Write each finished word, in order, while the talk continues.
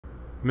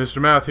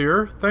Mr. Math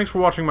here. Thanks for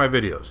watching my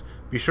videos.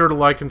 Be sure to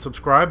like and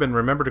subscribe, and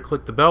remember to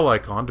click the bell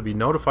icon to be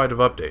notified of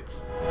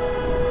updates.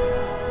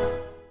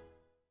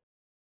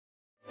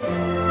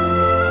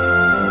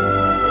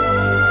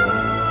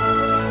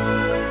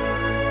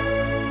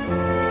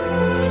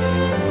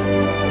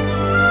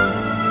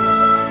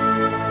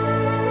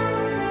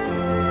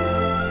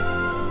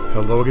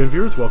 Hello again,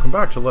 viewers. Welcome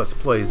back to Let's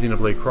Play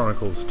Xenoblade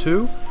Chronicles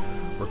 2.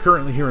 We're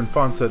currently here in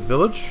Fonset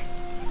Village,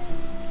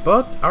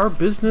 but our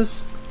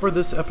business for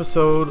this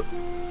episode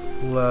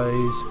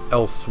lies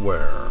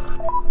elsewhere.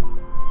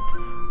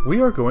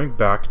 We are going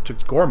back to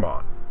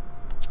Gormon.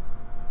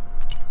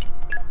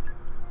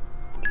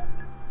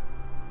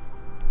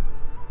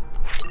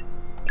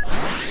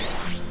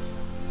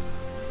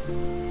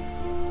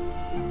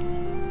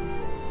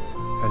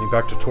 Heading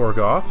back to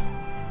Torgoth,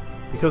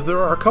 because there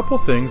are a couple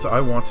things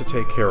I want to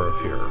take care of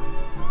here.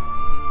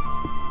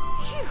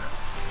 Phew.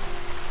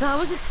 That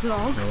was a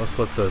slog. Now let's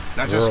let the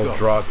world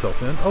draw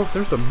itself in. Oh,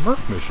 there's a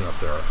Merc mission up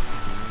there.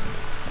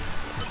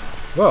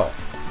 Well,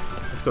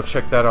 let's go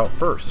check that out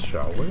first,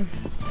 shall we?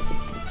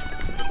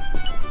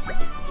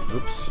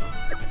 Oops.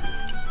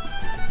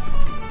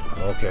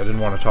 Okay, I didn't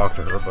want to talk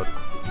to her, but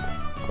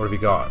what have you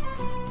got?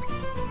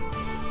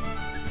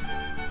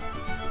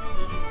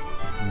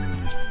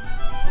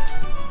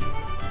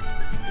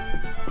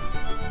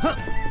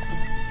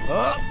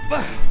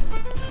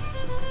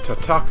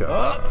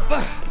 Tataka.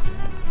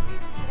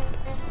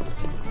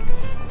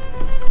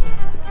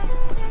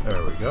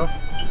 There we go.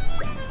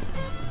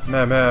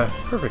 Meh,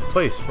 perfect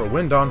place for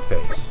wind on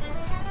face.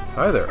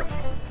 Hi there.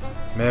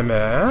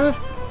 Meh.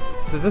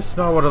 This is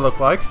not what it looked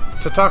like.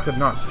 Tataka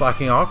not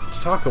slacking off.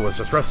 Tataka was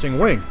just resting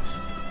wings.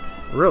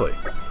 Really.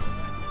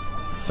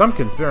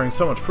 Sumpkin's bearing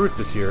so much fruit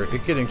this year,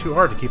 it's getting too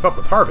hard to keep up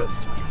with harvest.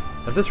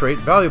 At this rate,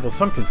 valuable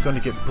Sumpkin's going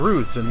to get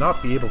bruised and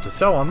not be able to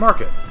sell on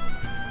market.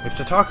 If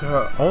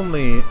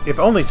only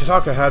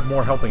Tataka had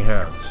more helping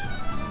hands.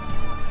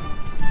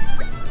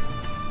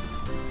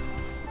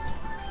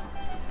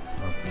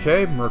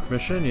 Okay, Merc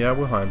mission, yeah,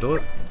 we'll handle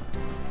it.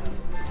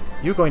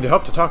 You going to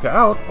help Tataka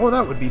out? Oh,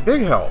 that would be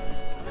big help.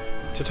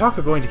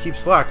 Tataka going to keep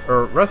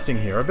resting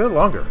here a bit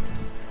longer.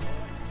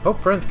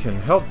 Hope friends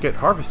can help get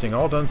harvesting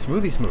all done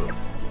smooth.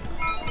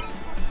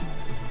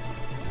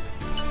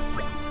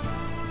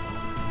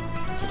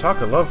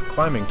 Tataka loved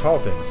climbing tall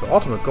things, so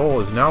ultimate goal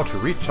is now to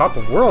reach top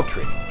of World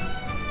Tree.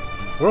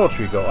 World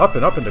Tree go up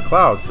and up into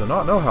clouds, so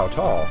not know how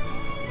tall.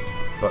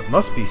 But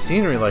must be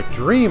scenery like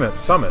dream at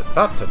summit,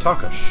 that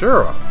Tataka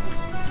sure of.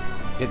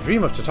 It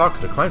dream of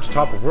Tataka to climb to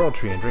top of World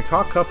Tree and drink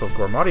hot cup of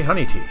Gormati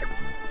honey tea.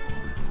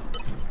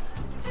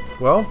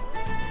 Well,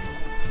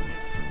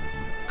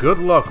 good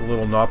luck,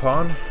 little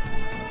Nopon.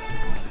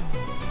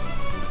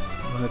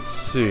 Let's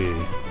see.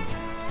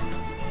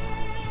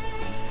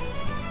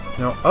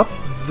 Now, up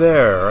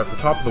there at the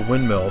top of the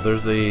windmill,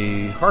 there's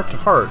a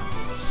heart-to-heart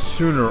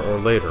sooner or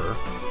later.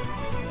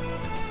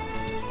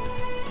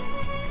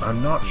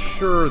 I'm not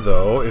sure,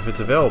 though, if it's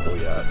available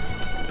yet.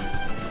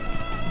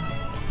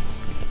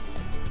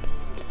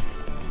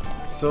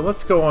 So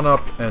let's go on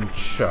up and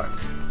check.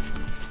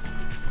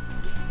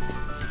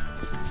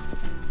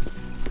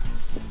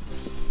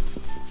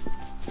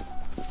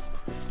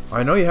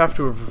 I know you have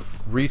to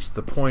have reached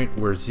the point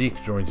where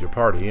Zeke joins your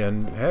party,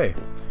 and hey,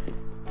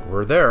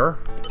 we're there,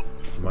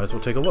 so might as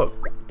well take a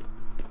look.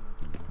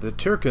 The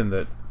Tirkin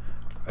that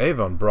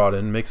Avon brought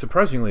in makes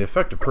surprisingly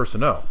effective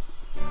personnel.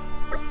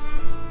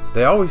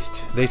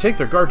 They take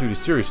their guard duty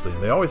seriously,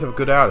 and they always have a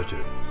good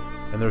attitude.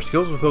 And their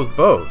skills with those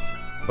bows.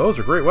 Bows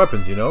are great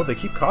weapons, you know. They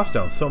keep costs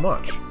down so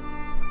much.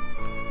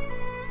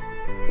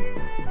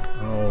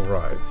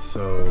 Alright,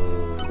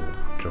 so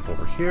jump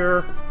over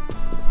here.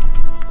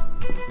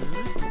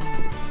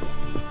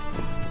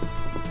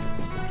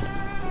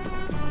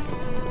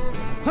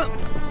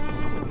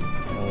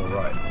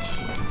 Alright.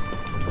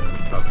 And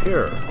then up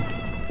here.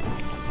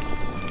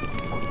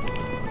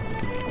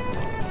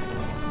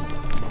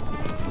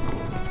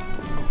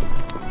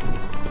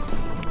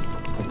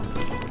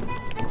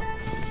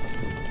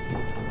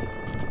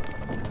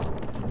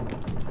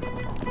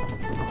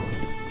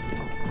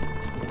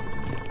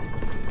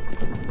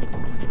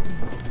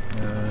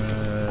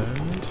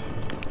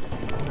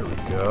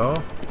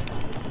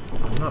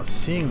 I'm not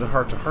seeing the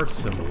heart-to-heart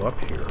symbol up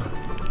here.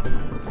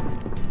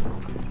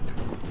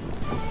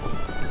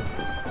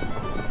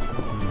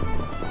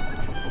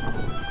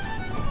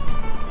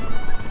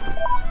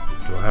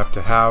 Do I have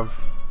to have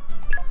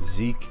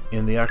Zeke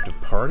in the active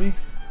party?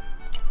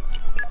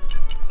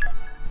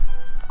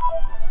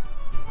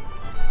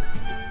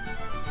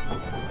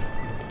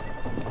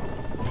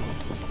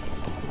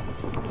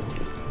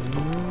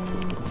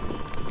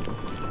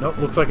 Nope,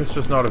 looks like it's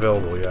just not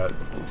available yet.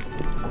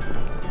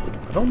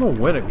 I don't know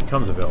when it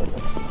becomes available.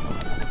 Oh,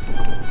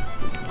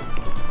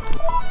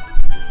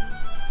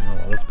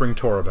 well, let's bring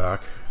Tora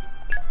back.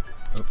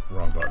 Oh,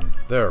 wrong button.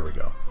 There we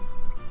go.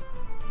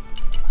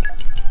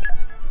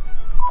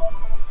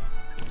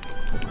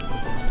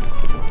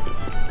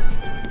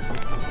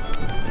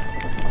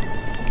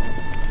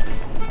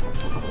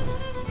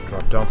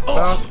 Drop down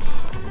fast.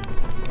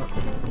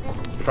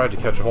 tried to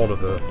catch a hold of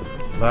the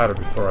ladder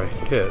before I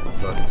hit,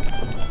 but...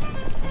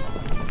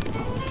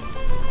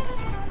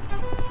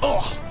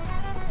 Oh!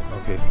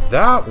 Okay,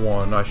 that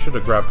one, I should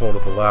have grabbed hold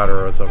of the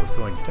ladder as I was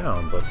going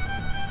down, but...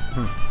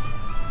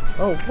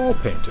 Oh, wall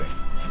painting.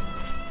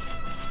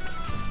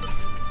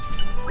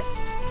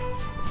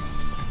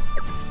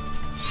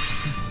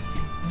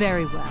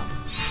 Very well.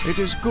 It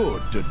is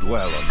good to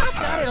dwell on the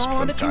past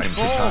from time to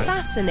time.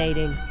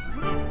 Fascinating.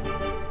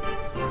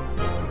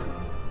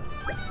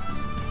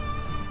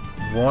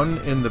 One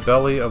in the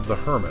belly of the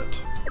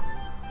hermit.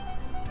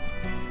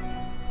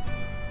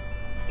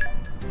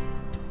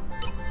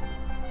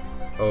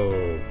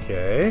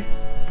 Okay.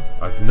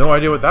 I have no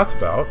idea what that's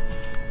about.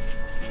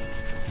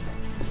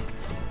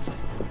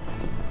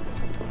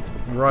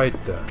 Right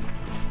then.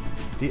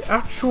 The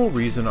actual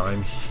reason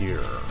I'm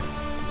here.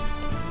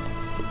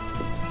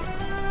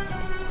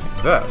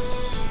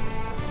 Vess.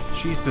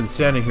 She's been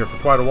standing here for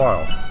quite a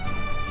while.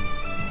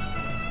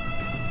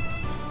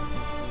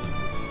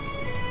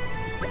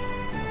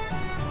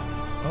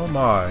 Oh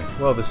my.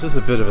 Well, this is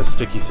a bit of a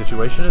sticky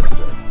situation, isn't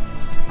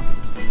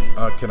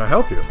it? Can I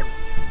help you?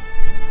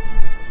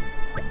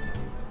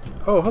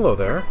 Oh, hello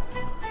there.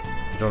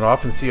 You don't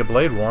often see a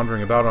blade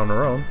wandering about on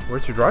her own.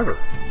 Where's your driver?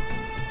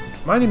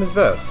 My name is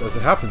Vess. As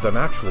it happens, I'm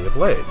actually a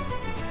blade.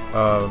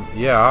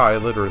 Yeah, I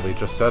literally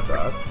just said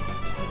that.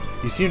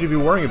 You seem to be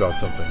worrying about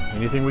something.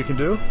 Anything we can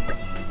do?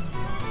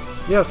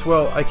 Yes,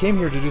 well, I came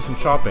here to do some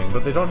shopping,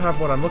 but they don't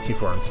have what I'm looking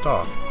for in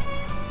stock.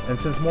 And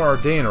since more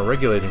Ardain are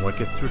regulating what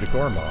gets through to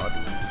Gormod,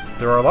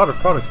 there are a lot of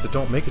products that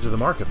don't make it to the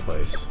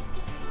marketplace.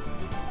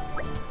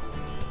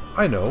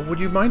 I know. Would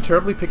you mind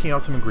terribly picking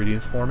out some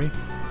ingredients for me?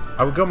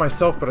 I would go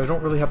myself, but I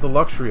don't really have the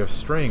luxury of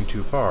straying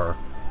too far.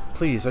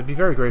 Please, I'd be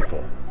very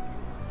grateful.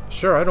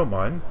 Sure, I don't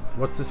mind.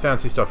 What's this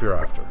fancy stuff you're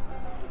after?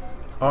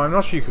 Oh, I'm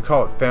not sure you could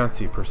call it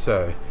fancy, per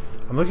se.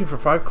 I'm looking for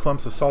 5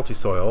 clumps of salty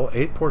soil,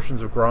 8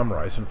 portions of grom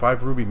rice, and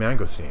 5 ruby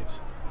mangosteens.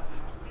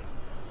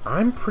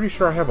 I'm pretty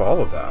sure I have all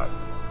of that.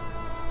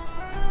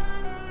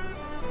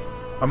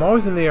 I'm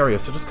always in the area,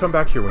 so just come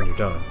back here when you're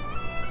done.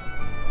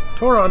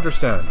 Tora,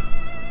 understand.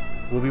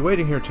 We'll be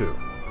waiting here too.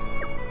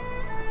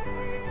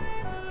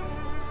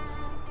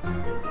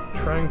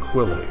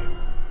 Tranquility.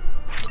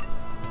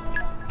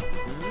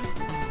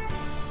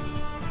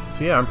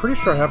 So yeah, I'm pretty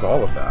sure I have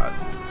all of that.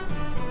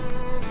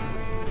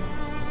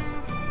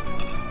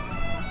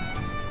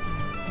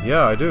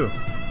 Yeah, I do.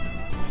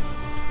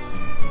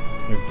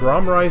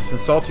 Grom rice and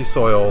salty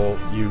soil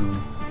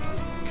you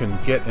can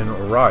get in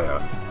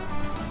Oriya.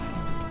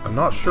 I'm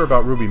not sure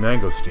about ruby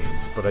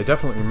mangosteens, but I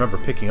definitely remember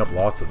picking up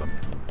lots of them.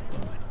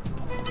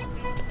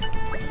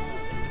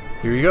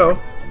 Here you go.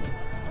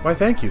 Why,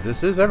 thank you.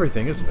 This is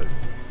everything, isn't it?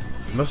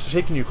 It must have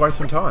taken you quite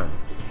some time.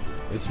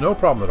 It's no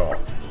problem at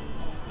all.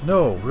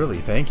 No, really,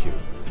 thank you.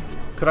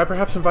 Could I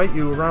perhaps invite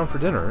you around for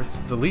dinner? It's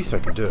the least I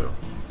could do.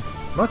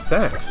 Much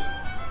thanks.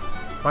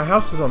 My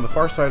house is on the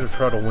far side of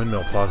Treadle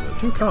Windmill Plaza.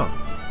 Do come.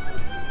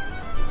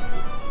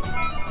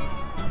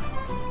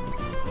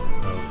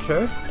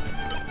 Okay.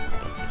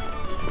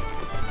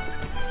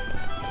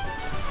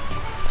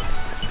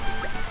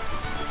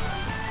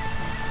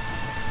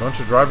 A bunch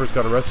of drivers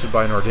got arrested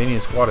by an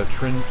Ardanian squad at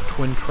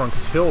Twin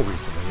Trunks Hill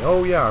recently.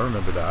 Oh yeah, I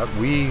remember that.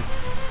 We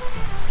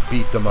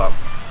beat them up.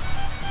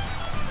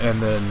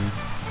 And then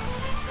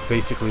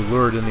basically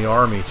lured in the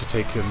army to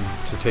take them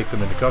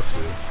into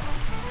custody.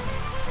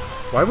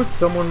 Why would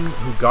someone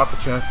who got the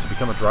chance to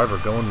become a driver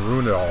go and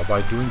ruin it all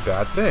by doing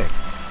bad things?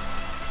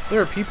 There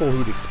are people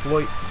who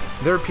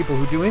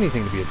do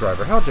anything to be a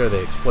driver. How dare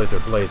they exploit their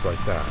blades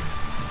like that?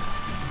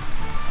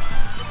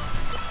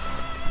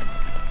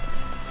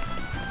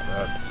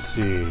 Let's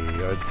see.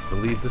 I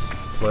believe this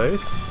is the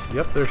place.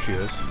 Yep, there she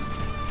is.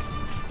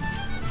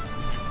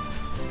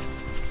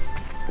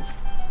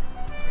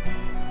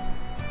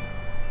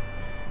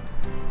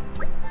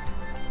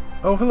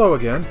 Oh, hello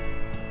again.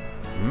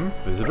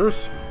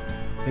 Visitors?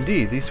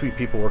 Indeed, these sweet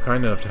people were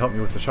kind enough to help me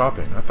with the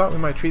shopping. I thought we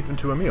might treat them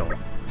to a meal.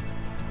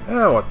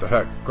 What the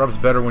heck. Grub's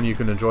better when you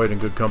can enjoy it in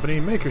good company.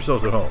 Make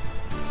yourselves at home.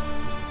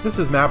 This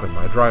is Mabon,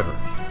 my driver.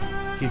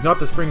 He's not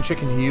the spring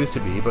chicken he used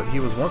to be, but he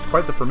was once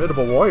quite the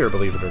formidable warrior,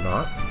 believe it or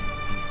not.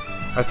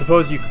 I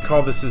suppose you could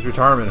call this his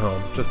retirement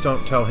home. Just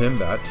don't tell him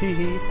that.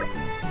 Tee-hee.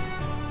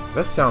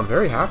 Vess sound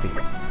very happy.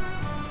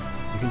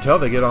 You can tell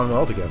they get on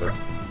well together.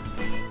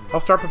 I'll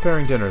start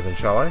preparing dinner then,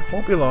 shall I?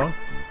 Won't be long.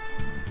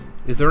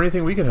 Is there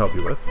anything we can help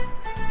you with?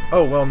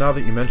 Oh, well, now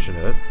that you mention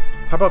it,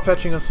 how about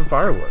fetching us some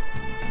firewood?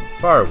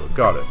 Firewood,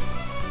 got it.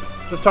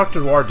 Just talk to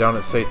Dward down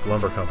at Sate's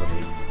Lumber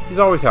Company. He's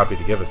always happy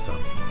to give us some.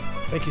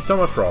 Thank you so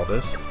much for all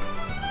this.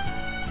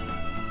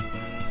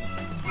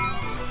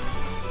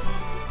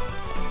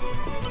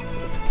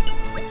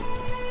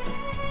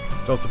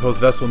 Don't suppose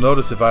Vess will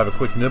notice if I have a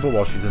quick nibble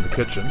while she's in the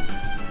kitchen.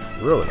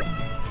 Really?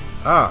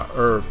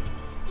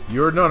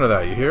 You're none of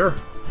that, you hear?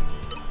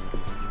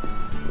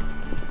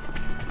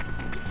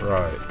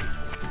 Right.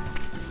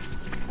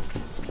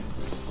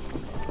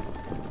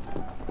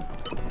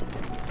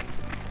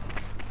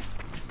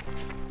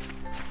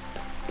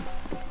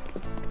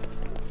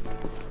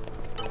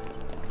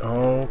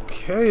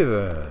 Okay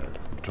then.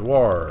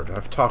 Dward.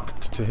 I've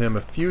talked to him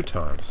a few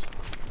times.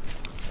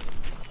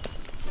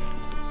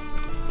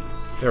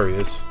 There he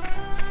is.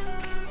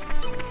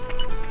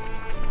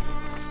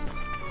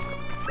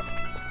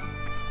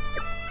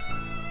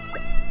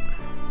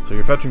 So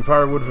you're fetching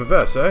firewood for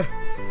Vess, eh?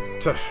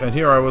 And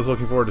here I was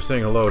looking forward to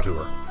saying hello to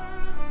her.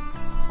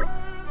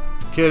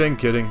 Kidding,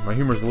 kidding. My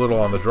humor's a little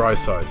on the dry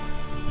side.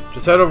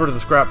 Just head over to the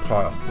scrap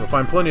pile. You'll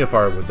find plenty of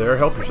firewood there.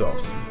 Help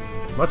yourselves.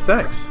 Much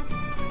thanks.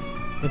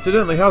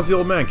 Incidentally, how's the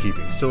old man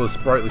keeping? Still his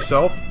sprightly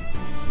self?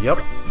 Yep.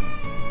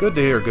 Good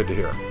to hear, good to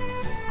hear.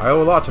 I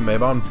owe a lot to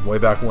Mabon, way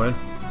back when.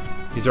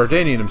 He's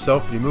Ardanian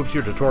himself, but he moved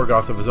here to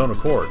Torgoth of his own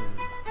accord.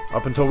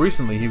 Up until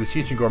recently, he was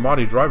teaching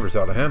Gormati drivers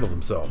how to handle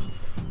themselves.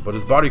 But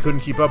his body couldn't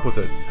keep up with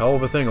it. Hell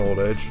of a thing, old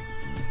age.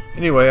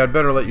 Anyway, I'd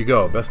better let you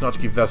go. Best not to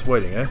keep Vess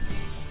waiting, eh?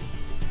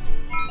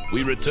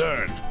 We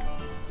returned.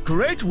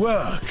 Great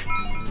work!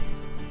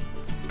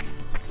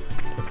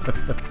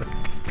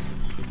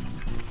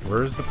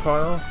 Where's the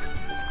pile?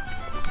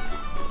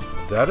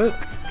 Is that it?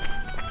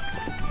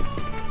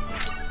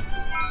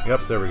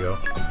 Yep, there we go.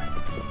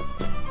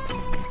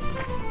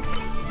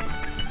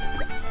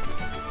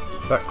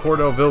 That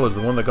Cordell village,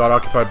 the one that got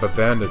occupied by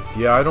bandits.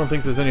 Yeah, I don't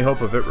think there's any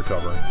hope of it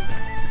recovering.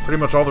 Pretty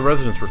much all the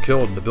residents were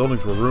killed and the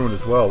buildings were ruined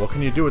as well. What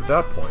can you do at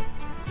that point?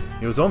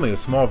 It was only a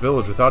small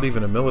village without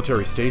even a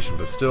military station,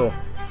 but still,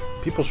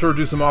 people sure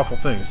do some awful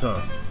things,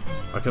 huh?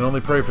 I can only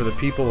pray for the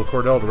people of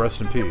Cordell to rest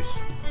in peace.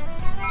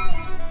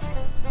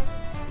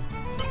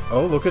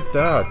 Oh, look at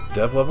that.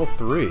 Dev level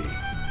 3.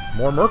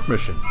 More Merc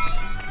missions.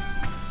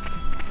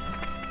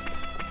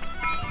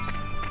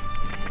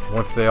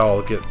 Once they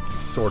all get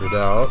sorted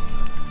out.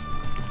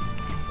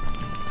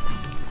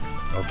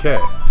 Okay.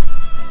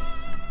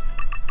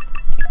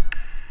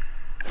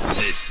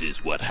 This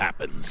is what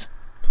happens.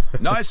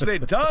 Nicely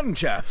done,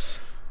 chaps.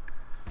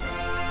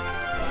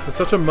 It's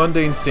such a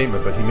mundane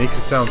statement, but he makes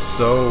it sound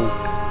so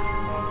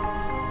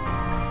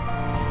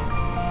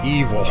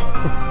evil.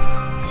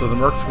 So the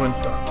Mercs went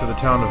to the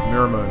town of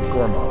Mirma and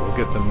Gorma. We'll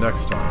get them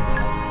next time.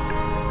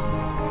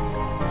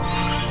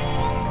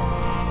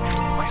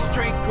 My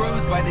strength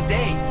grows by the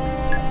day.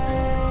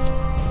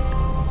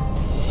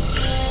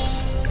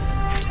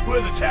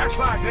 With attacks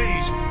like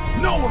these,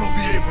 no one will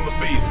be able to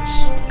beat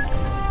us.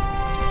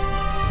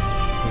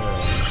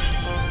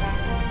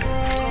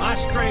 My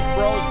strength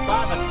grows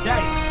by the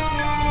day.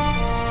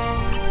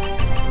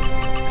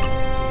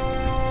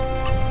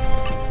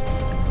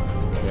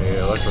 Okay,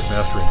 electric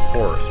mastery and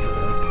forestry.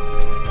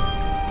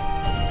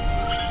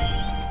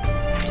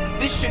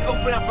 This should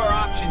open up our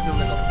options a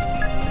little.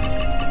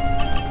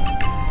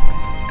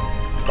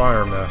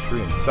 Fire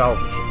mastery and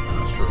salvaging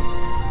mastery.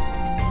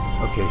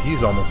 Okay,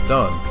 he's almost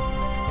done.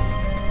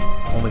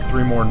 Only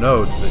 3 more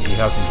nodes that he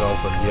hasn't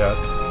opened yet.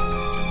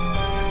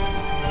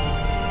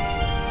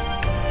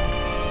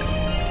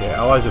 Okay,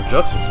 Allies of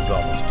Justice is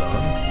almost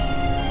done.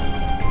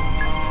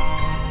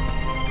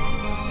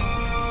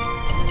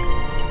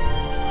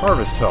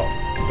 Harvest help.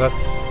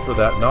 That's for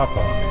that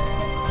Napon.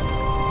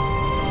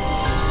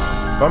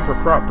 Bumper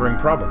crop bring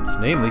problems,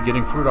 namely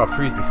getting fruit off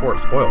trees before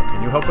it's spoiled.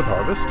 Can you help with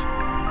harvest?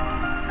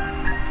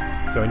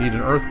 So I need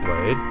an earth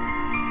blade,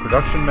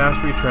 production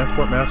mastery,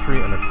 transport mastery,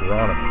 and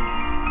agronomy.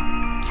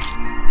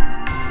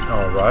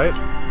 Alright.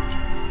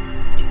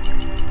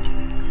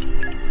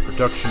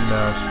 Production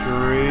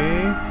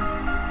mastery.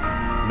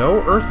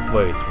 No earth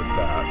blades with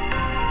that.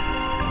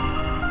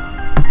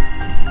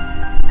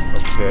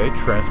 Okay,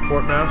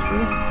 transport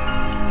mastery.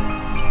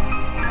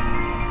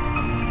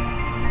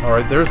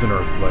 Alright, there's an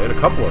earth blade. A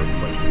couple earth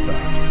blades, in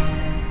fact.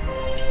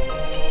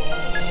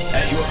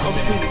 And you will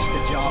finish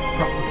the job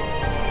properly.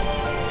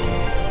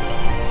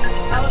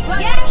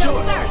 Yes,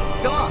 sir.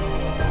 Go on.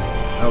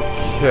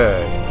 Okay.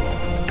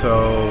 So,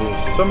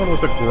 someone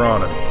with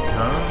agronomy,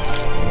 huh?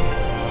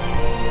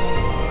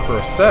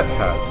 Crosette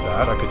has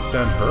that. I could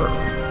send her.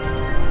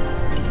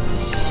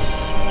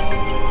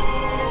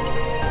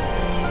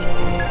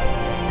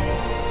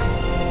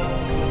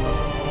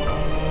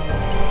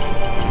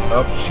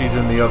 Oh, she's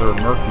in the other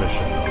Merc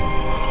mission.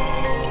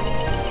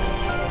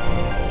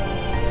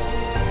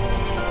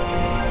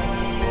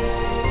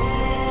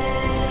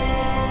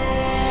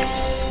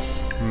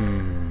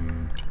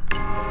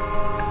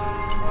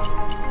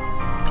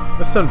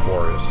 Let's send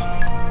Boreas.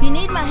 You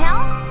need my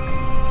help?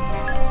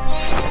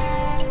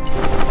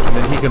 And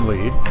then he can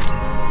lead.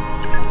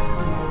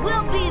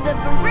 We'll be the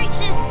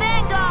voracious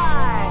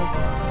vanguard!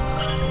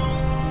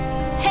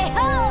 Hey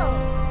ho!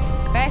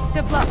 Best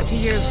of luck to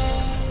you.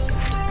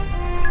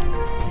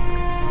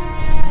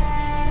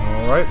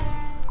 Alright.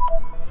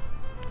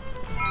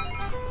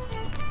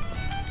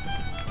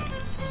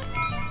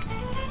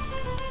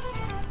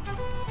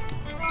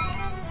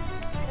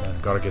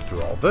 And gotta get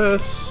through all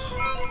this.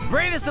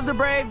 Bravest of the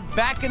brave,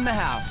 back in the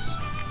house.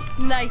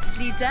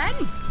 Nicely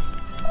done.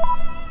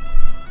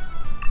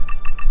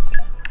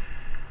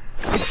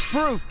 It's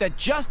proof that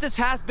justice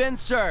has been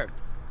served.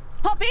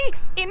 Poppy,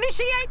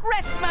 initiate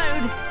rest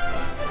mode.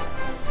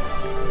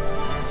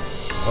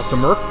 Lots of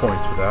Merc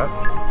points for that.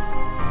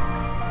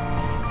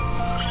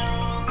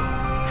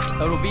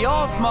 It'll be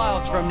all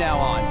smiles from now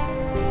on.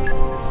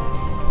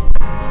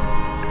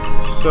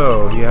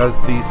 So, he has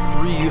these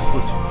 3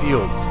 useless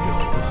field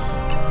skills.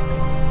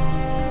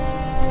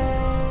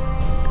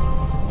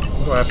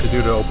 What do I have to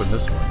do to open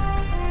this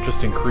one?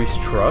 Just increase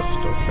trust?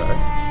 Okay.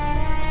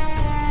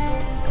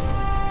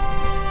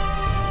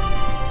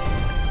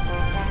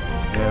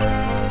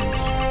 And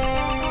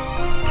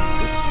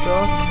this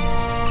stuff?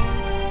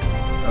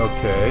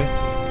 Okay.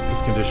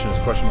 This condition is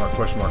question mark,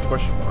 question mark,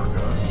 question mark.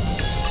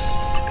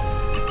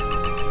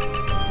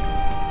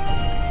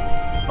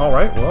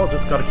 Alright, well,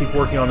 just gotta keep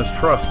working on his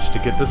trust to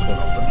get this one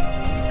open.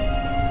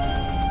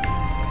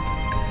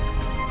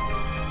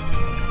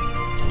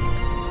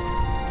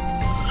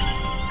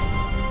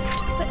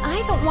 But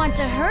I don't want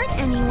to hurt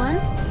anyone.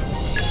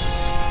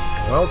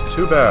 Well,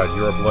 too bad,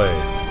 you're a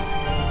blade.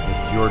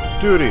 It's your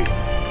duty.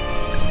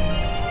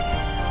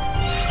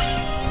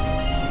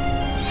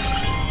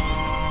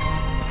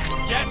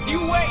 Just you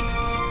wait!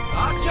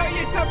 I'll show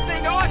you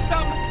something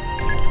awesome!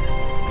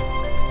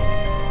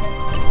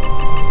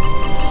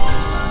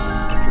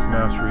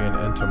 Mastery in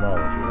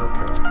entomology,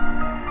 okay.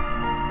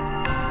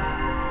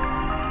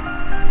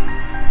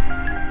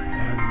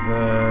 And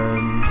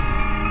then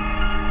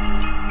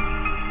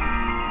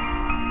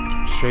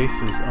Chase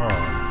is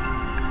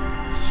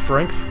on.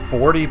 Strength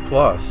 40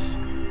 plus.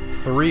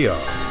 3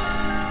 up.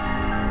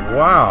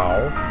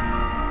 Wow.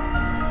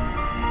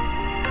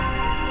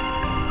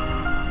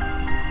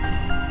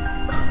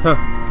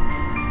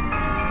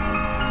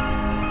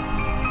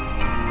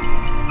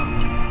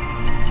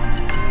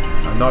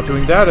 I'm not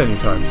doing that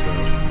anytime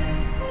soon.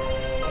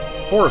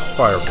 Forest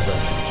fire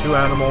prevention. 2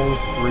 animals,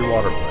 3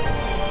 water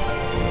blades.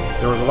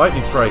 There was a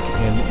lightning strike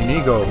in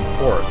Inigo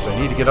Forest. I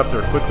need to get up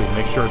there quickly to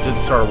make sure it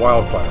didn't start a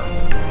wildfire.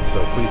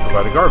 So please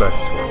provide a guard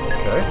escort,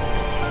 okay?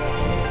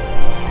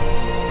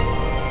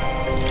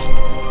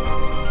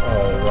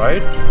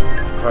 Alright.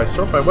 If I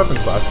sort by weapon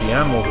class, the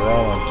animals are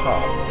all on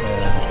top.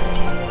 And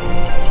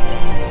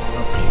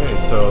okay,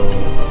 so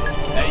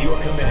At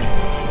your command.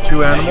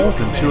 2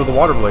 animals and 2 of the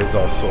water blades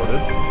all sorted.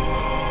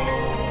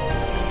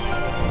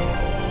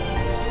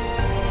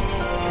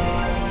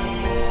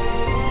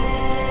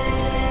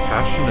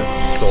 Passionate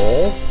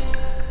Soul?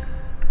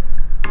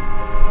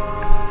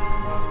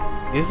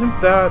 Isn't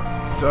that,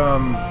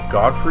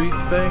 Godfrey's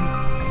thing?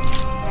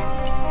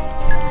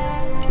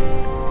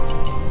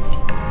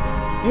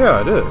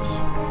 Yeah, it is.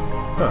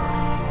 Huh.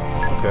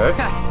 Okay.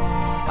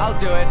 I'll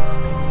do it.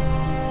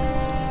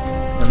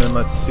 And then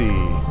let's see.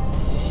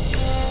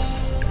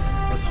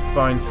 Let's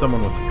find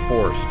someone with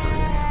forestry.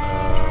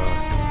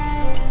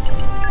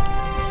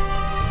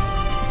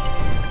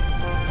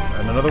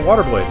 And another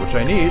water blade, which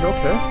I need.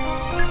 Okay.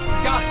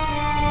 Got it.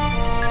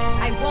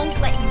 I won't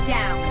let you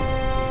down.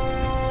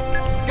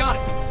 Got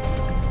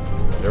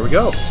it. There we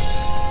go.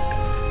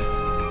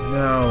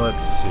 Now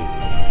let's see.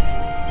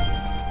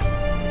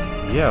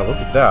 Yeah, look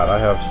at that. I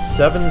have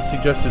 7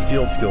 suggested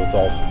field skills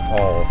all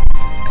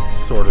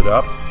sorted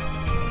up.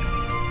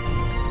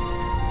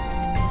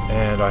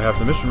 And I have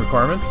the mission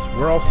requirements.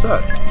 We're all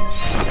set.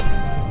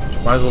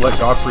 Might as well let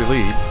Godfrey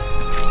lead.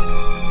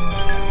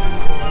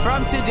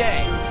 From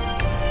today,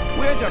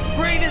 we're the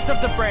bravest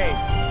of the brave.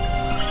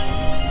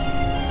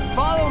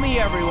 Follow me,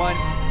 everyone.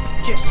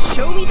 Just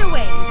show me the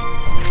way.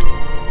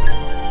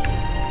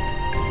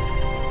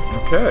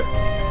 Okay.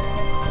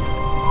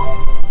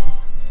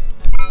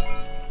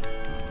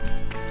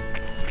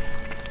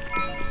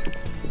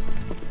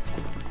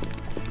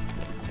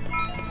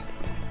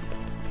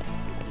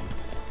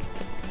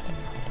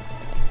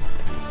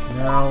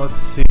 Now let's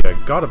see. I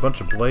got a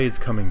bunch of blades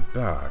coming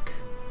back.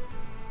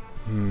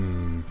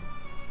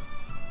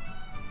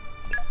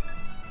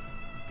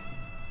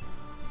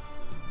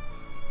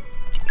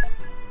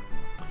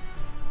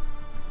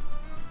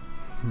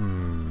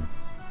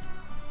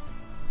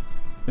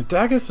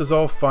 Dagus is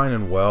all fine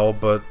and well,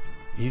 but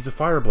he's a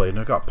fireblade and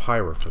I got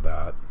Pyra for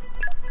that.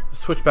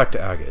 Let's switch back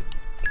to Agate.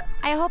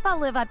 I hope I'll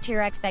live up to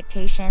your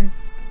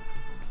expectations.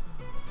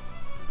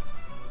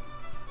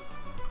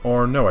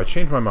 Or no, I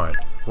changed my mind.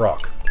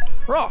 Rock.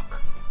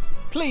 Rock,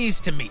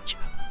 pleased to meet you.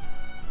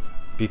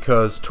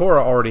 Because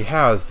Tora already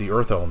has the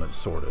earth element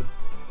sorted.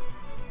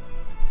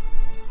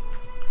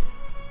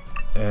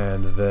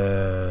 And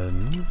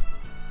then...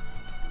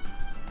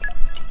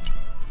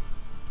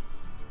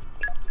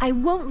 I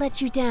won't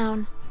let you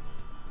down.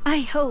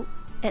 I hope,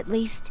 at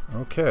least.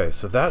 Okay,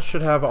 so that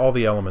should have all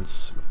the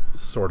elements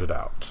sorted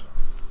out.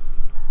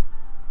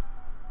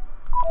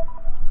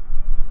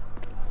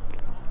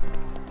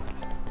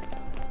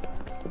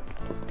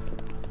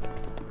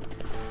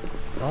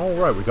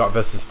 Alright, we got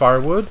Vess's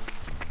firewood.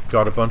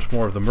 Got a bunch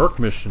more of the Merc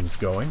missions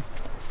going.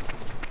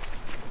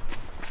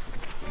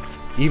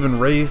 Even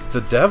raised the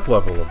dev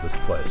level of this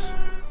place.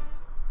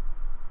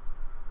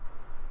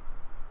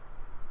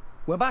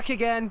 We're back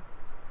again.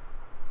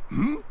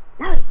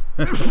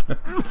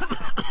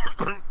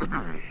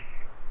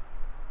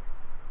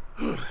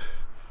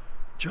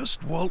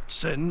 Just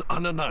waltz in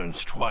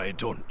unannounced, why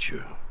don't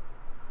you?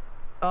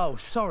 Oh,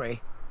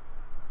 sorry.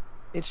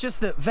 It's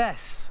just that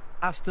Vess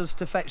asked us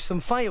to fetch some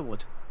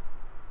firewood.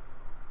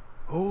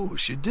 Oh,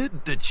 she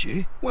did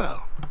she?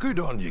 Well, good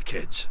on you,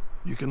 kids.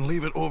 You can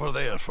leave it over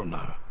there for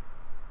now.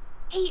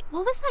 Hey,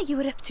 what was that you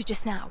were up to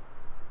just now?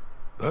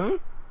 Huh?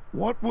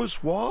 What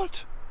was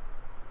what?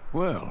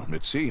 Well,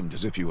 it seemed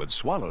as if you had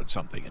swallowed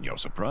something in your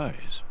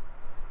surprise.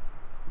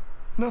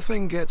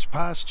 Nothing gets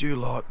past you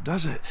lot,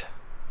 does it?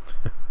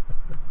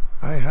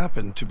 I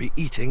happen to be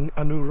eating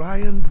an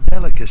Urian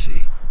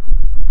delicacy.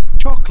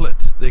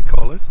 Chocolate, they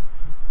call it.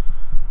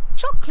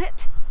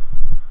 Chocolate?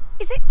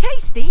 Is it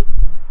tasty?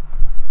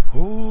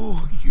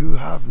 Oh, you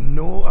have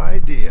no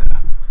idea.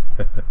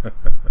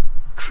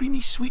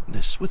 Creamy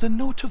sweetness with a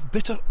note of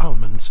bitter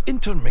almonds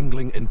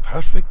intermingling in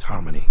perfect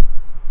harmony.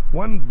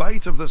 One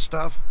bite of the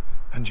stuff,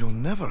 and you'll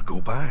never go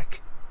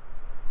back.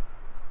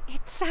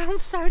 It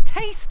sounds so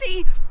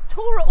tasty.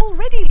 Tora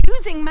already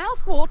losing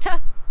mouthwater.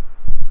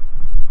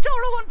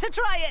 Tora want to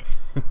try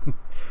it.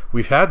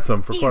 We've had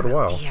some for quite a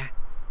while. Dear.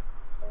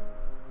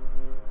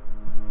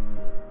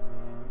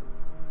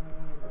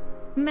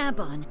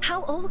 Mabon,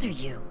 how old are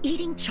you?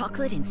 Eating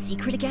chocolate in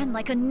secret again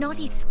like a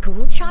naughty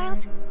school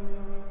child?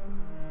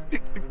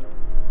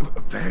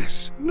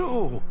 Vess,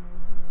 no.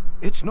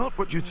 It's not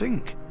what you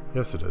think.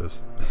 Yes, it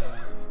is.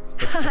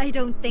 I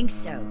don't think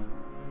so.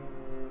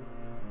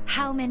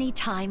 How many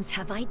times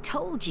have I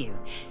told you?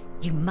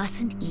 You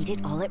mustn't eat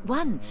it all at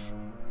once.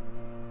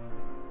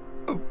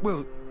 Oh,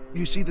 well,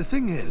 you see, the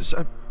thing is,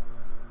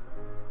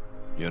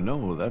 You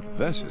know, that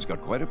Vess has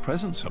got quite a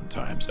presence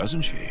sometimes,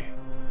 doesn't she?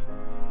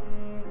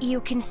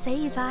 You can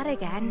say that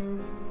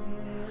again.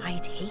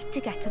 I'd hate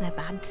to get on a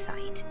bad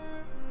side.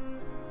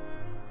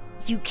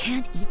 You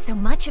can't eat so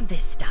much of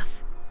this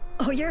stuff,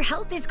 or your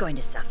health is going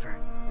to suffer.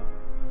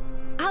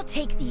 I'll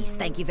take these,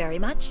 thank you very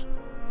much.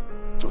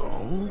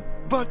 Oh,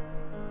 but...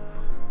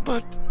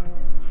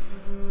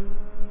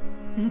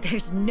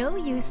 There's no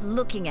use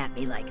looking at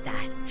me like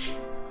that.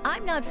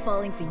 I'm not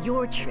falling for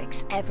your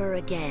tricks ever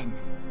again.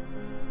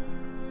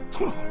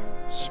 Oh,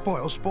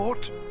 spoil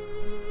sport.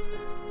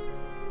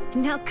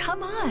 Now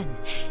come on,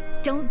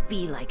 don't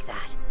be like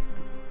that.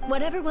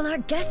 Whatever will our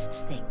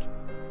guests think?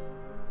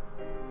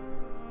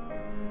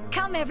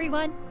 Come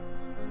everyone,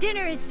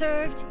 dinner is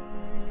served.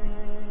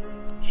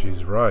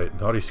 She's right.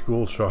 Naughty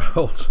school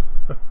child.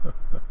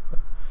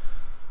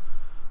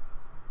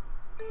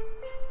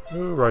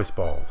 Ooh, rice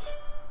balls.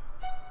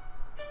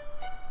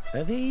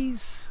 Are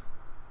these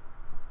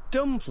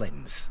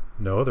dumplings?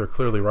 No, they're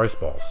clearly rice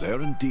balls.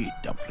 They're indeed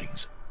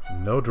dumplings.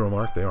 No,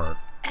 Dromark, they aren't.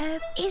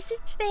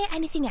 Isn't there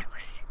anything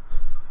else?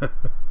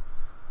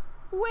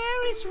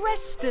 Where is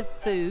rest of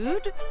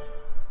food?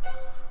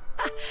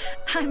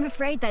 I'm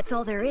afraid that's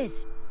all there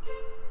is.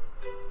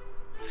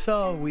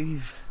 So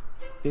we've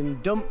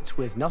been dumped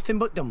with nothing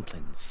but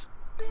dumplings.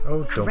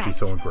 Oh, don't be Correct.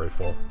 so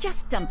ungrateful.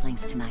 Just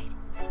dumplings tonight.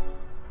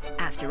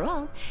 After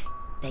all,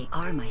 they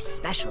are my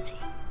specialty.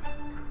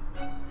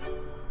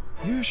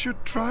 You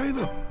should try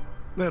them.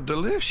 They're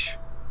delish.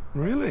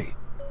 Really.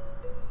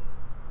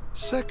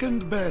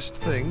 Second best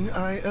thing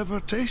I ever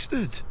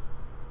tasted.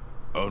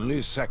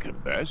 Only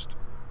second best?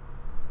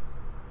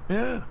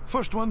 Yeah,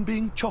 first one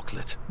being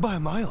chocolate, by a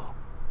mile.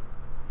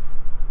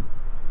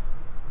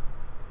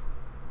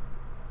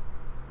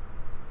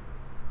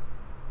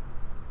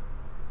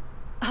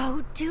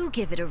 Oh, do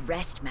give it a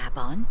rest,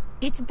 Mabon.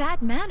 It's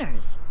bad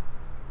manners.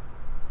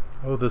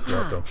 Oh, this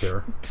lot don't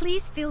care.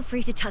 Please feel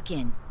free to tuck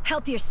in.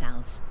 Help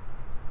yourselves.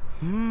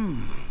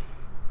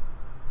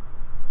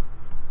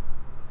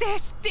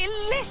 This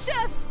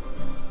delicious!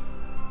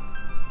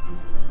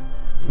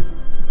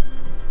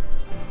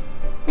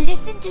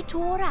 Listen to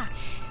Tora.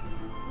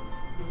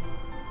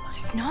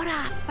 It's not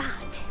our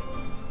fault.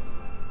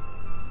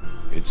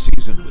 It's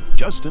seasoned with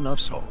just enough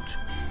salt.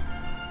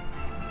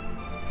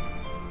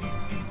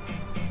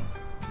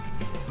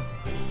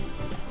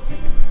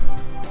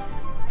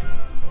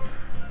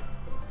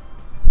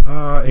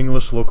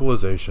 English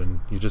localization.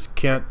 You just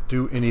can't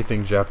do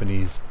anything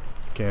Japanese,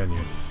 can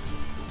you?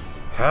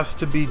 Has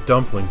to be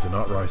dumplings and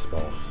not rice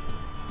balls.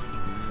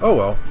 Oh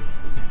well.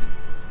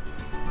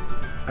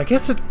 I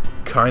guess it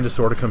kinda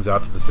sorta comes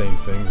out to the same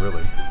thing,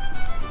 really.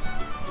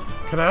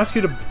 Can I ask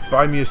you to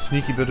buy me a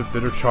sneaky bit of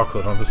bitter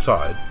chocolate on the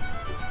side?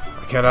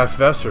 I can't ask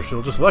Vess or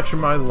she'll just lecture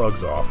my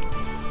lugs off.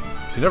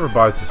 She never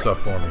buys the stuff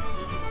for me.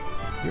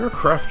 You're a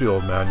crafty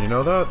old man, you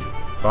know that?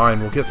 Fine,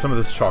 we'll get some of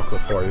this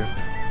chocolate for you.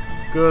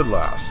 Good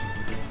lass.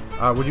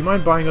 Would you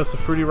mind buying us a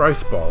fruity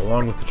rice ball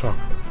along with the chocolate?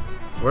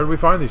 Where do we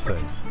find these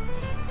things?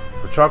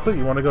 For chocolate,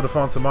 you want to go to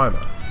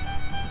Fonsamima.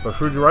 But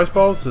fruity rice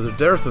balls, there's a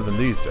dearth of them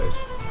these days.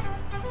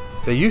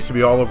 They used to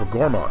be all over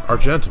Gormont,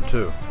 Argentum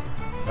too.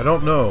 I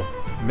don't know.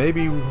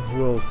 Maybe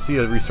we'll see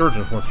a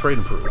resurgence once trade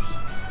improves.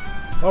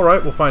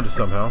 Alright, we'll find it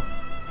somehow.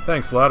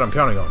 Thanks, lad, I'm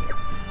counting on you.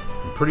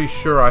 I'm pretty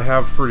sure I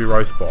have fruity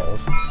rice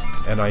balls,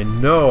 and I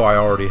know I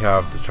already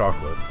have the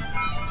chocolate.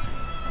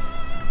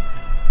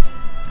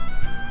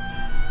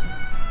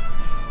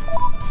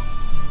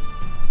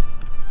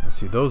 Let's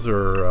see, those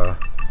are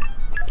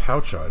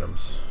pouch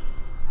items.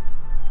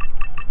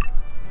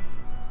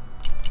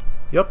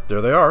 Yep,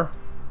 there they are.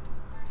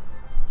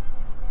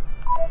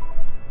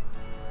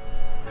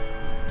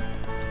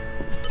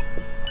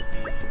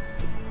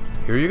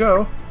 Here you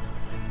go.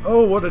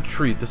 Oh, what a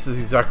treat. This is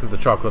exactly the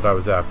chocolate I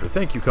was after.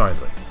 Thank you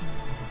kindly.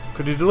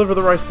 Could you deliver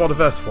the rice ball to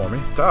Vess for me?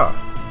 Ta.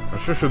 I'm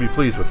sure she'll be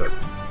pleased with it.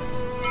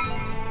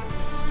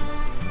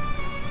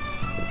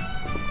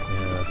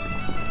 Yeah.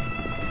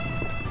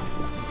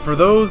 For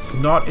those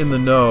not in the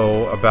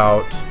know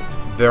about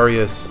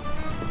various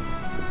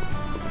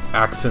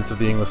accents of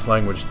the English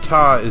language,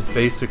 ta is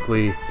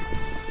basically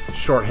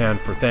shorthand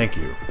for thank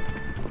you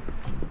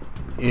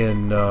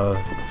in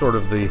sort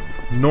of the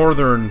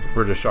northern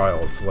British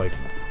Isles, like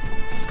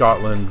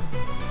Scotland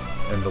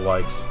and the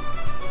likes.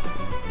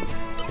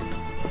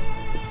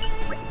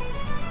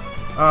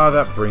 Ah,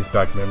 that brings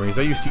back memories.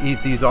 I used to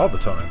eat these all the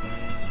time.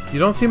 You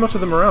don't see much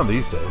of them around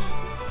these days.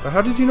 But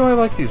how did you know I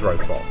like these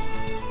rice balls?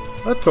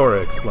 Let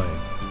Tora explain.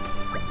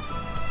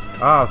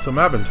 Ah, so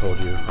Mabon told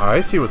you.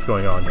 I see what's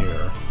going on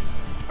here.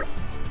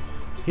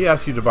 He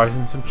asked you to buy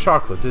him some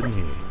chocolate, didn't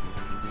he?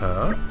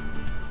 Huh?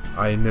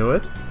 I knew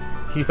it.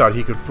 He thought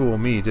he could fool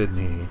me, didn't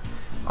he?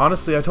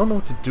 Honestly, I don't know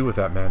what to do with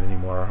that man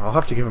anymore. I'll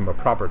have to give him a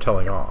proper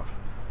telling off.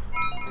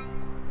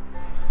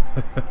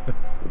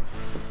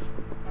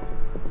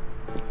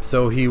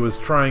 So he was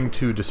trying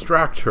to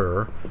distract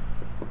her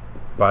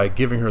by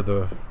giving her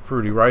the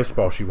fruity rice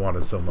ball she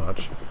wanted so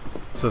much,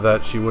 so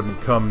that she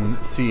wouldn't come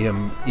see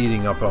him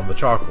eating up on the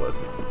chocolate.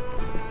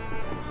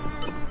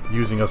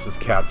 Using us as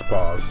cat's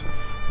paws.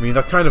 I mean,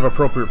 that's kind of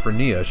appropriate for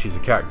Nia. She's a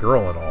cat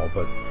girl and all,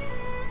 but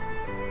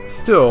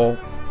still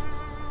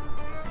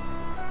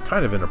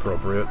kind of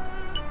inappropriate.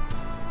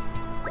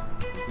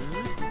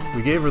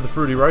 We gave her the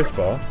fruity rice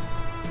ball.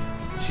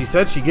 She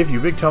said she'd give you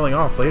a big telling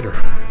off later.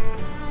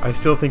 I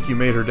still think you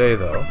made her day,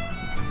 though.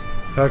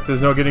 Heck,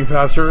 there's no getting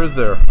past her, is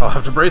there? I'll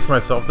have to brace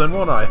myself then,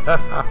 won't I?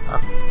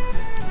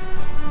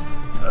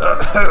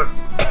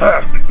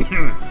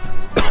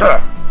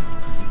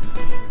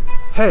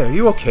 Hey, are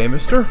you okay,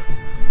 mister?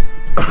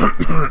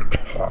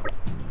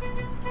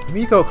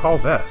 Miko, call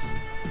Vess.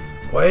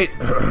 Wait,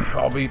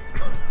 I'll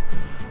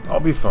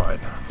be fine.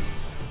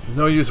 There's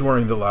no use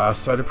worrying the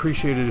lass. I'd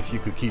appreciate it if you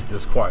could keep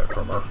this quiet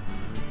from her.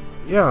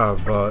 Yeah,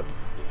 but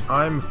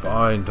I'm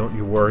fine, don't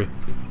you worry.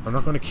 I'm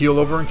not going to keel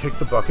over and kick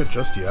the bucket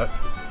just yet.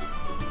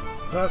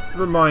 That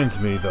reminds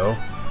me, though.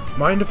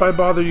 Mind if I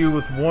bother you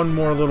with one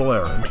more little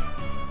errand?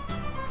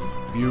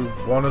 You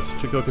want us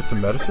to go get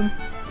some medicine?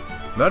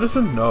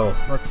 Medicine? No.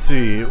 Let's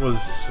see. It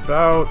was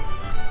about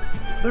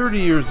 30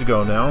 years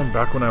ago now,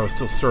 back when I was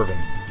still serving.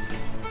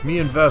 Me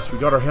and Vess, we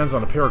got our hands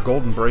on a pair of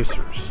golden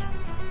bracers.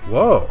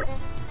 Whoa!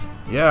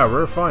 Yeah,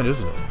 rare find,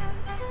 isn't it?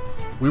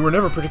 We were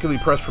never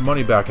particularly pressed for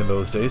money back in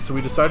those days, so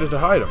we decided to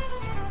hide them.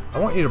 I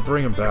want you to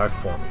bring them back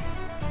for me.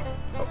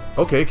 Oh,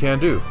 okay, can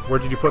do. Where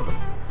did you put them?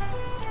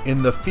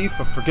 In the Fief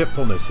of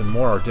Forgetfulness in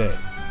Morardain.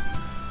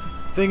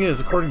 Thing is,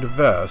 according to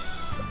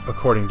Vess...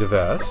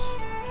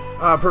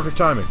 Ah, perfect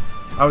timing.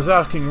 I was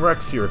asking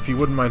Rex here if he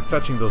wouldn't mind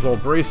fetching those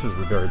old braces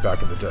we buried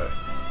back in the day.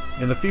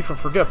 In the Fief of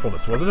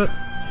Forgetfulness, wasn't it?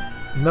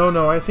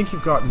 No, I think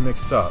you've gotten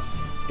mixed up.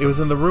 It was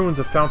in the ruins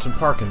of Fountain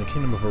Park in the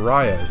Kingdom of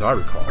Araya, as I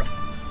recall.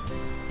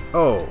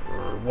 Oh,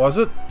 was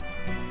it?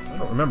 I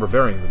don't remember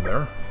burying them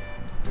there.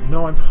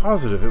 No, I'm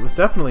positive. It was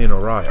definitely in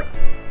Araya.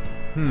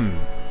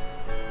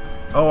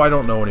 Oh, I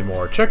don't know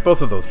anymore. Check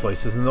both of those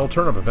places and they'll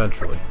turn up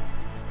eventually.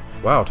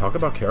 Wow, talk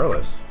about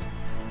careless.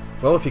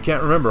 Well, if you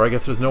can't remember, I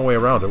guess there's no way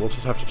around it. We'll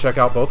just have to check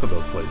out both of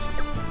those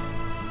places.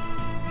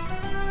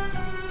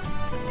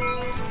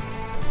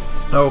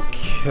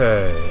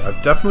 Okay,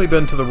 I've definitely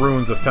been to the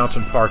ruins of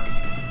Fountain Park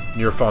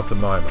near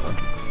Fonsamima.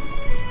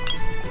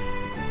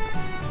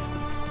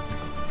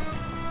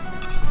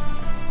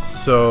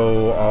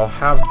 So I'll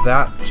have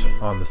that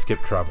on the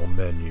skip travel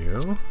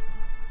menu.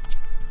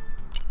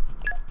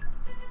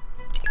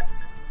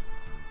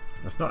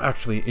 It's not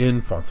actually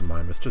in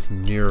Fonsamima, it's just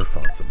near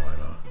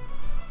Fonsamima.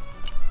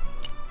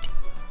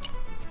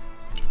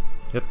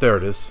 Yep, there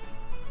it is.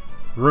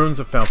 Ruins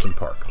of Fountain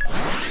Park.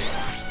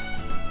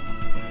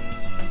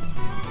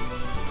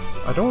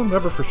 I don't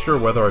remember for sure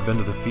whether I've been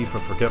to the Fief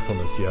of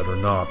Forgetfulness yet or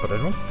not, but I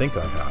don't think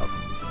I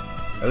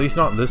have. At least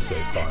not in this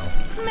save file.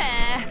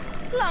 Meh.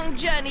 Long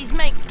journeys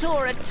make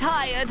Tora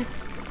tired.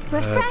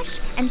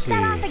 Refresh and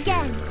set off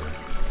again.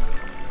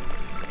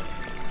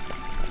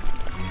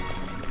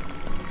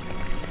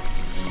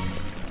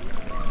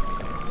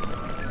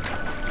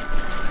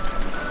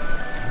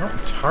 I'm not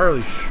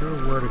entirely sure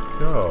where to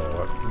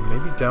go.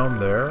 Maybe down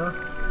there?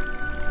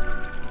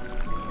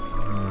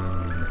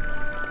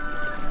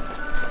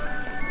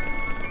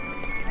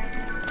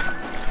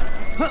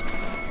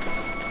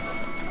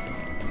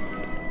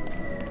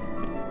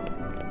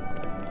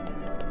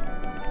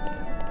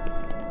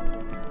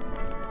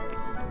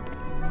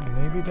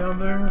 Maybe down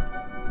there?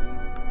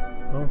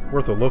 Well,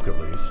 worth a look at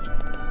least.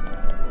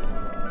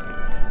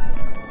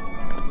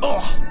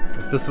 Oh!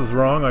 If this was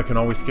wrong, I can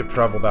always skip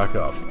travel back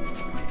up.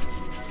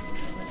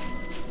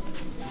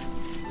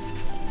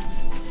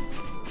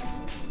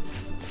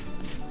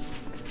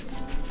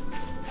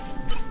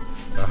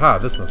 Aha,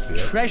 this must be it.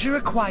 Treasure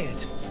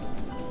acquired.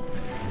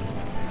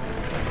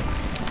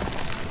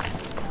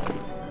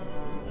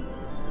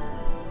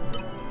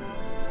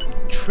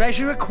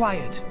 Treasure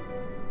acquired.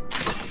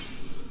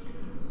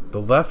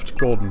 The left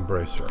golden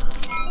bracer.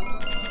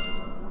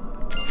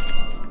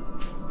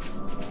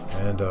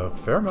 And a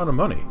fair amount of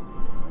money.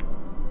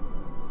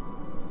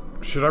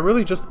 Should I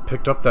really just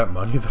picked up that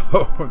money,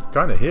 though? It's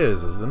kind of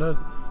his, isn't it?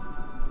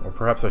 Or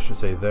perhaps I should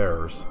say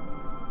theirs.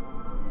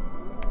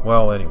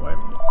 Well, anyway.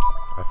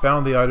 I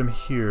found the item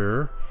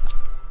here.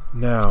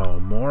 Now,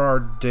 more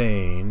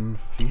Ardain,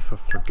 Thief of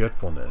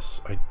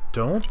Forgetfulness. I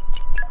don't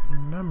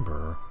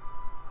remember.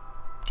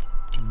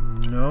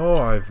 No,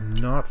 I've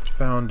not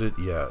found it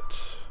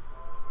yet.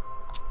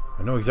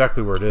 I know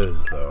exactly where it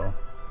is, though.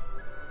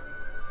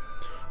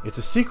 It's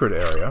a secret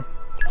area.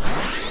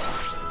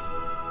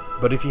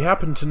 But if you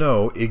happen to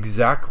know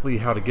exactly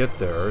how to get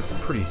there, it's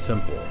pretty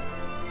simple.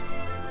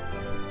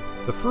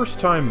 The first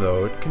time,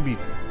 though, it can be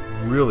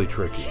really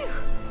tricky.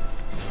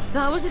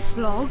 That was a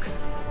slog.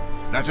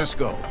 Let us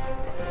go.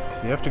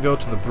 So you have to go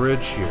to the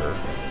bridge here.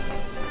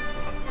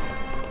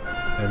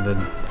 And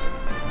then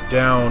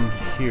down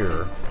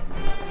here.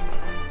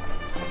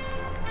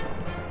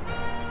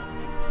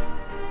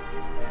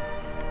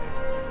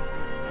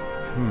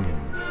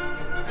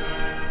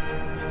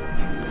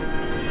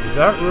 Is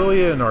that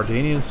really an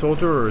Ardanian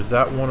soldier, or is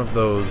that one of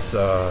those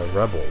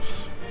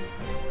rebels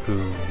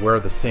who wear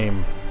the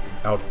same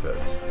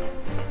outfits?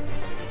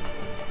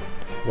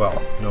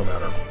 Well, no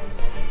matter.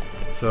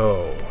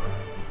 So,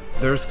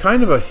 there's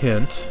kind of a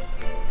hint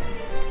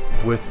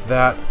with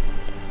that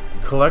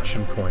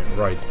collection point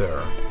right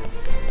there.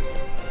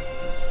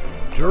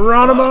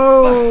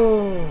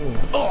 Geronimo!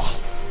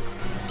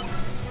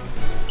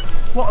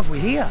 What have we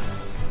here?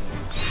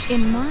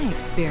 In my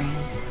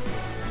experience,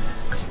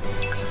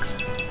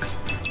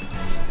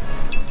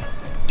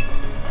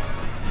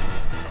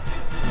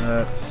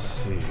 let's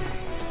see.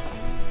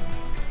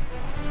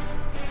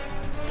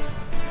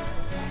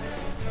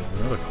 There's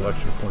another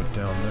collection point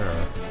down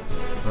there.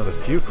 Another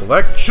few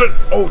collection.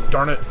 Oh,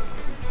 darn it.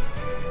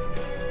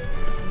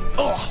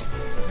 Oh!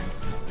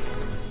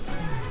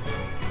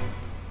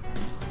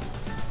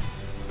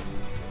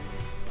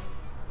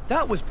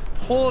 That was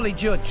poorly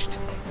judged.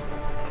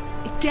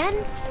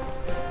 again?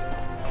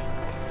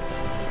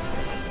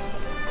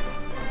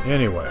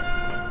 Anyway.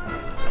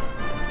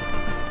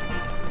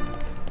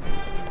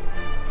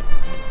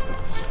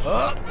 Let's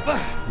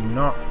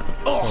not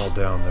fall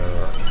down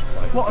there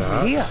like What that.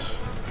 have we here?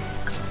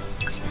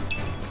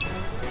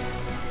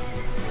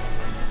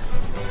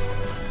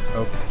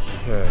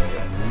 Okay,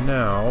 and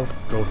now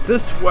go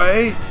this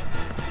way.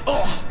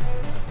 Oh!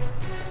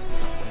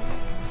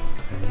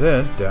 And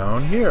then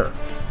down here.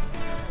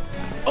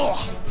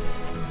 Oh!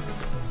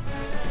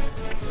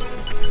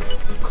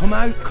 Come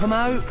out, come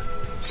out.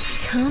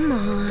 Come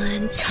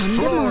on, come to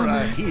Flora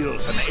Mama.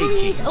 heals an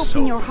Please aching open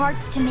soul. your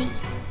hearts to me.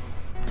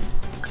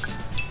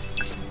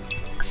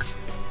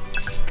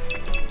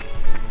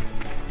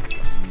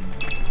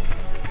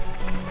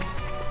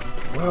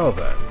 Well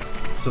then.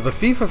 So the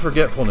Thief of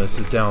Forgetfulness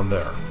is down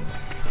there.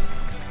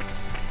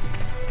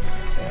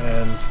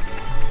 And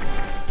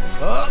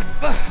I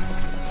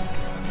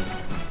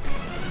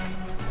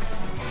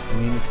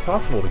mean, it's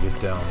possible to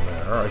get down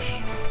there. I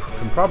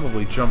can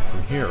probably jump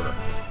from here.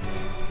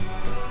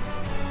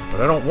 But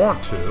I don't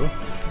want to,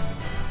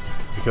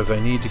 because I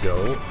need to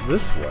go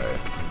this way.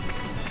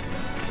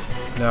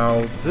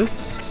 Now,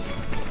 this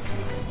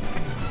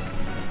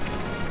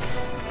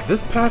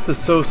path is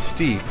so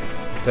steep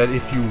that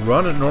if you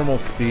run at normal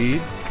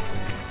speed,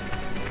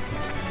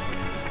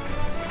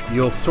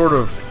 you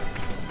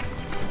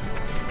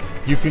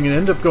can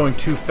end up going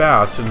too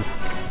fast and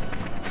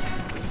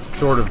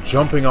sort of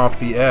jumping off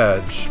the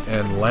edge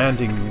and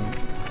landing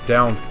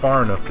down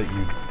far enough that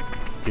you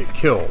get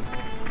killed.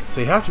 So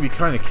you have to be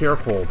kind of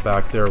careful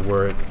back there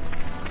where it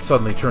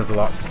suddenly turns a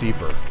lot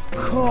steeper.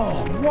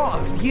 Oh,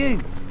 what a view!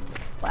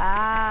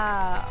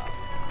 Wow.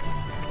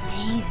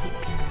 Amazing.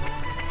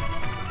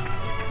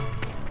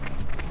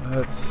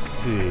 Let's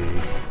see.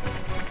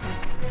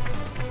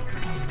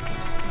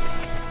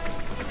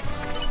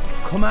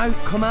 Come out,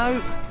 come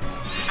out.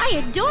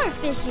 I adore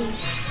fishies.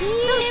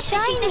 So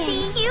shiny.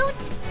 Fishy,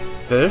 cute.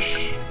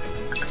 Fish?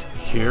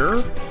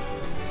 Here?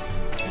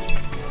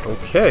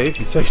 Okay, if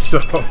you say so.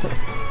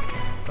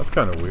 That's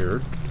kind of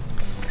weird.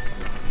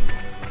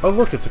 Oh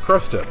look, it's a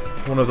crustip.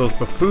 One of those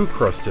Bafoo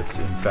crustips,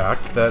 in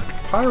fact, that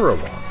Pyra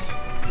wants.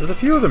 There's a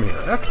few of them here.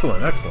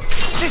 Excellent, excellent.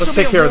 Let's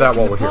take care of that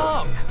while we're here.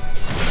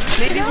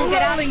 Maybe we'll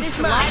get out of this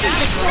life.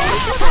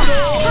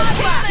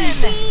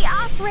 RPG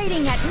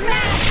operating at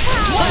max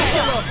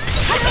power.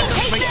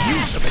 Make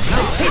use of it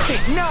now. Hit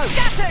it, no!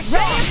 Scatter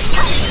shot!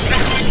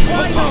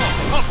 Why not?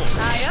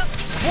 Tie up.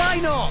 Why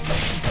not?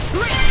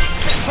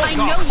 I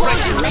know you're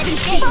let it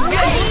go.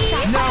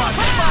 No, I'm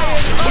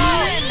fired!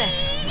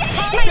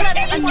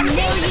 A million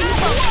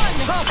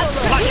volts.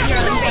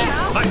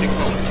 Lightning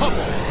bolt,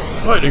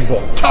 topple. Lightning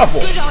bolt,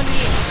 topple! Good on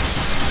you.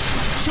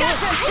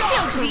 Scatter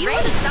shot! Do you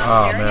want to stop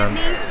Oh, staring man.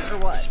 at me? Or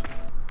what?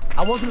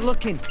 I wasn't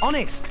looking,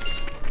 honest.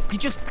 You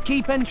just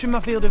keep entering my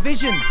field of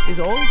vision, is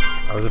all.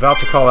 I was about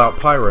to call out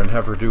Pyra and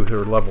have her do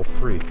her level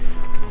 3.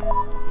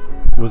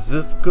 Was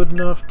this good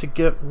enough to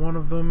get one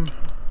of them?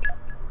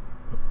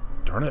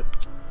 Darn it.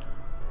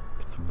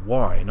 It's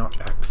Y, not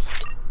X.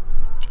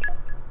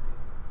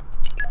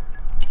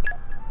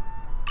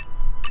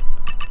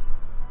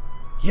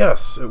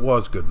 Yes, it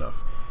was good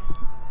enough.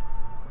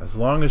 As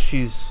long as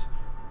she's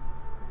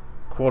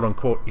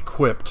quote-unquote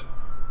equipped,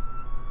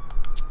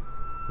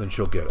 then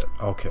she'll get it.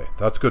 Okay,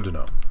 that's good to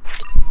know.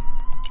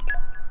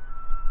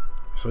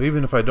 So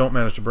even if I don't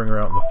manage to bring her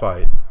out in the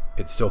fight,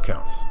 it still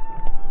counts.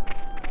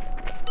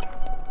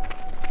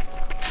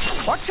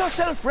 Watch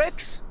yourself,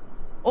 Rex.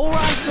 All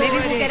right, Maybe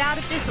already. we'll get out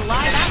of this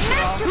alive after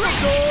all.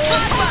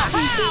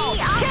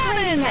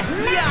 Cannon! Let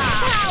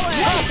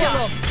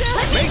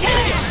me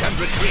take it!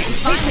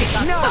 Finally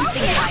got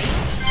something right.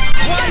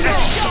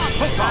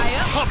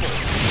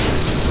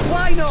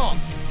 Why not?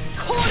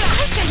 Corner!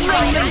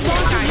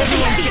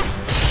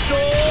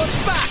 Sword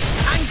back!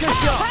 Anchor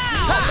shot!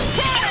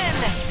 Cannon!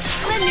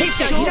 Let me Hit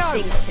show it, you no.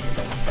 thing too.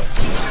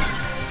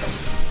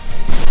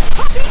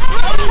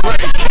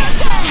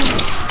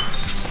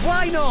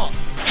 Why not?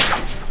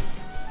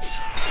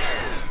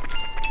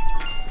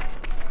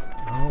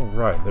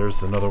 Alright,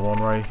 there's another one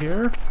right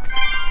here.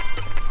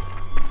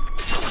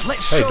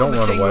 Let's Hey, show don't the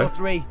run thing away. or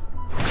three.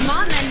 Come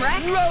on then,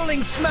 Rex.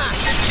 Rolling smash!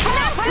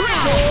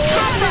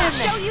 I'll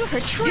show you her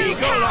true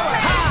power.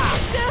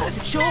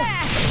 Good. Sure.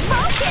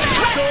 Focus.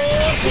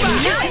 Sword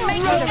Now back!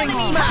 make Rolling it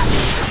smash!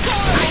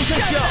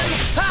 Anchor shot!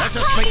 Let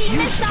us make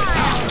use of it.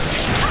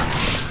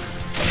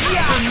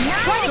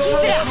 Try to keep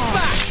it Sword at home.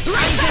 back!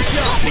 Anchor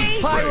shot!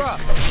 Pyra!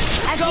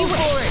 As Go you for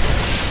wish. it!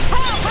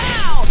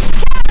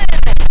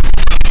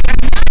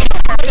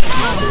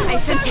 I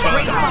sense a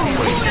great fire.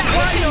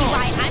 Why not?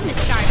 Why, I'm the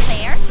star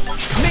player.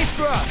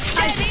 Mithra!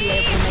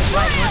 Steady.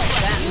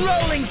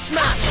 Rolling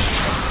smash!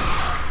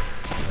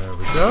 There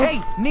we go.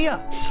 Hey,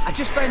 Nia! I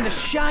just found the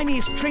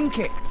shiniest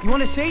trinket. You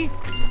want to see?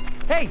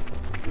 Hey,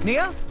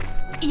 Nia?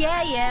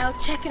 Yeah, I'll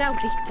check it out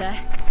later.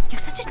 You're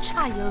such a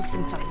child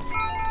sometimes.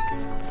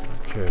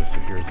 Okay, so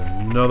here's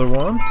another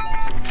one.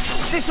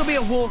 This'll be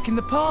a walk in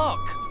the park.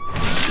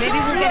 Maybe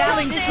we'll get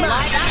out of this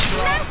alive after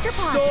all. Master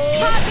Pod.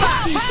 Sword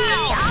back!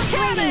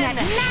 Operating at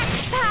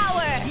max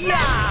power.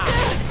 Yeah!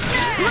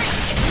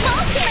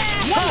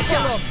 Focus.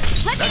 Tussle up!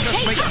 Let me Let us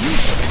take make it.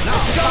 use of it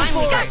now.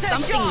 Finally for got it.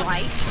 something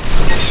right.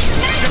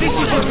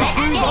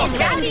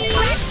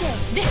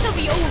 This'll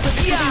be over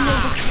before they know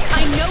it.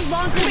 I no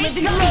longer live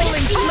in the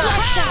Rolling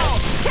smash!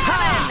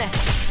 Cannon.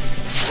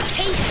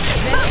 taste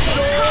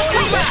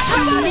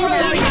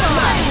Rolling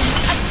smash!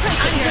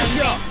 Anchor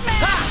shot!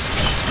 Ha!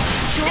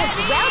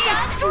 Well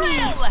done,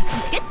 Drill.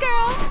 good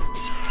girl.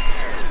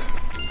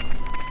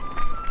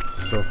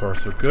 So far,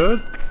 so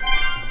good.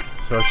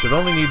 So I should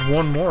only need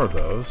one more of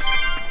those.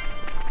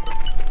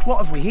 What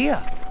have we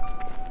here?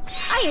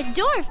 I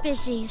adore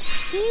fishies.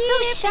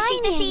 So shiny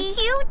and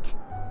cute.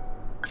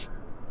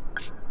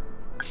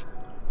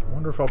 I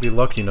wonder if I'll be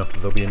lucky enough that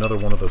there'll be another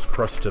one of those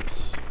crust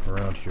tips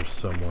around here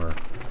somewhere.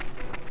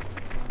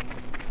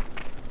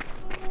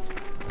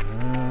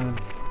 And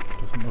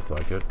doesn't look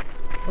like it.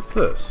 What's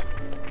this?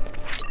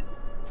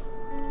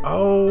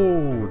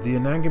 Oh, the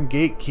Anangam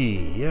Gate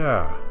key.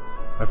 Yeah.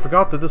 I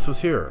forgot that this was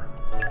here.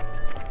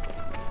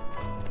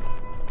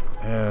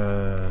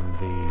 And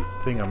the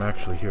thing I'm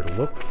actually here to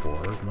look for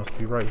must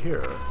be right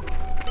here.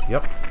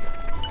 Yep.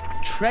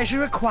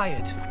 Treasure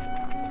acquired.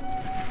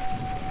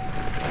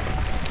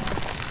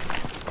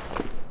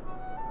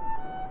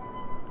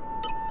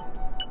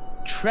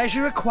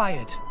 Treasure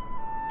acquired.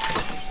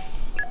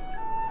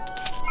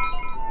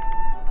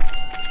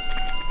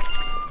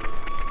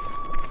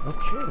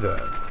 Okay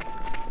then.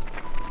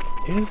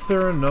 Is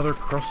there another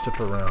crust tip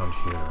around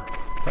here?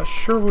 That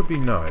sure would be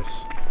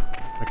nice.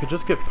 I could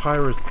just get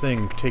Pyra's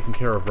thing taken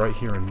care of right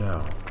here and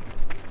now.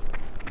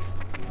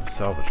 A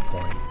salvage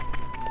point.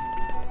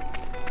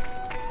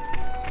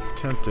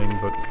 Tempting,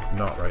 but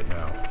not right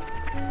now.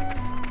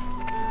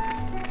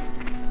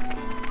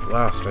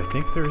 Last, I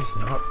think there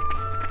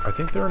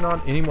are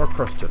not any more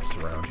crust tips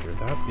around here.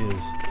 That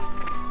is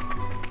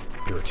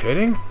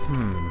irritating.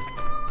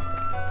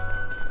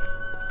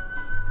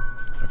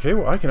 Okay,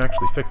 well I can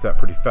actually fix that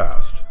pretty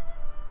fast.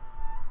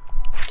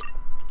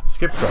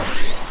 Skip truck.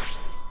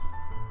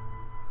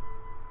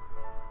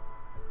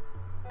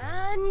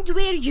 And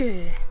where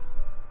you?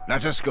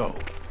 Let us go.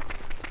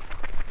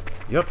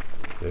 Yep,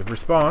 they've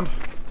respawned.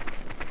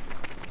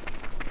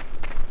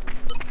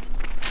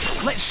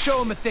 Let's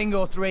show him a thing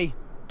or three.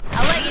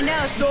 I'll let you know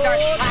if you start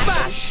Sword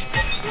clapping. bash!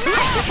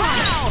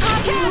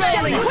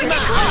 Rolling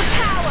smash!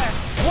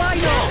 Why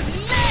not?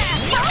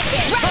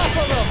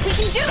 Tussle up! We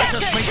can do Let it.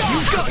 us make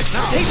use of it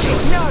now. Hit it!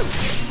 No!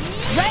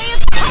 Ray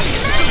of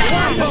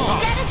Why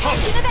not? Get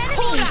attention of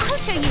enemies. I'll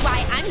show you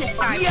why I'm the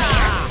star player.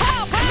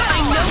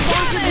 I no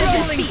longer live in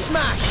Rolling fear.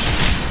 smash!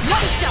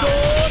 One shot.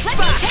 Sword Let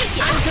me back! take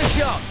it. Anchor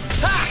shot!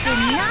 Ha! Let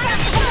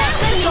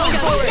me Go show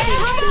for you. it!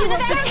 Attention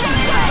of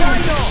enemies. Why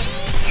not?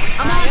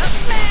 I'm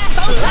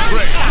on.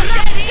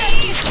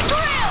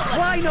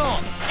 Why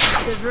not?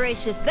 The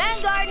voracious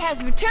vanguard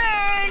has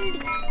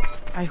returned.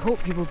 I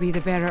hope you will be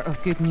the bearer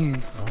of good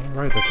news.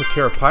 Alright, that took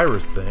care of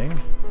Pyra's thing.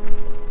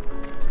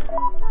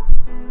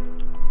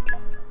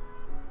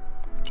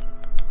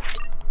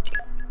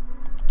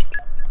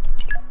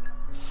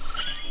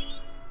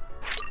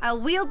 I'll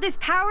wield this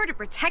power to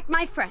protect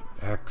my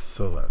friends.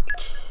 Excellent.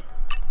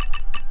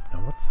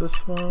 Now what's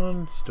this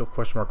one? Still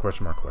question mark,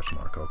 question mark, question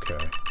mark.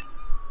 Okay.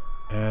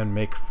 And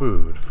make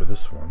food for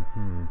this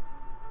one.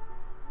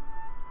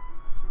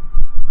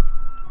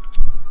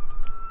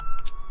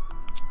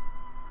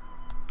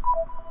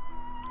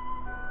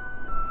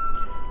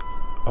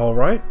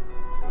 Alright.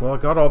 Well, I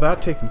got all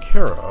that taken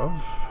care of.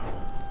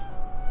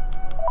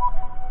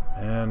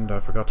 And I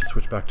forgot to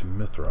switch back to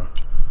Mithra.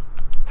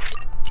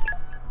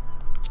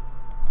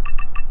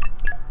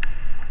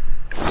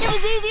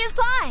 It was easy as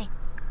pie.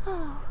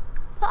 Oh,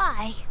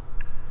 pie.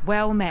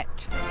 Well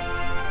met.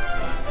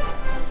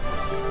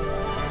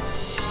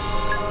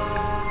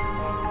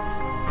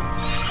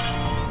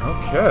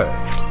 Okay.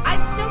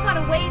 I've still got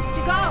a ways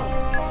to go.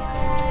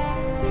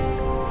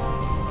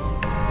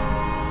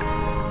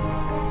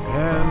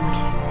 And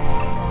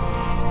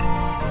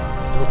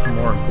still some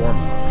more in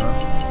Gormley, huh?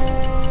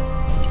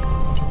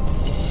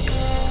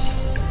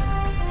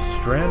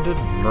 Stranded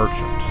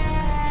merchant.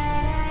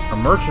 A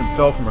merchant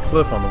fell from a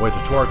cliff on the way to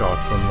Torgoth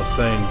from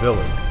Lasane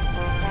village.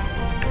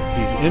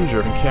 He's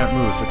injured and can't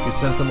move, so could you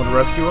send someone to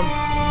rescue him?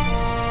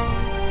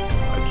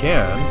 I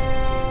can.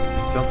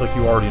 It sounds like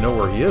you already know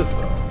where he is,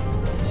 though.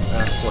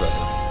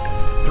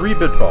 Whatever. 3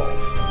 bit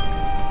balls.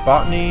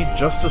 Botany,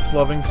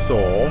 Justice-Loving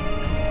Soul,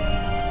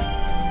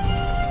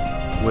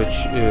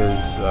 which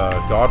is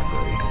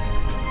Godfrey,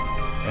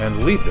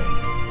 and Leaping.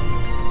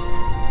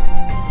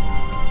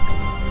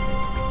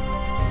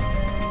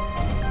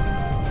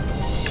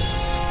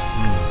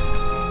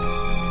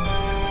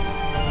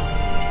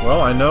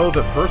 Well, I know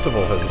that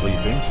Percival has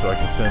Leaping, so I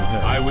can send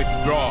him. I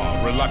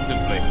withdraw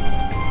reluctantly.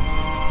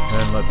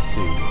 And let's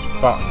see.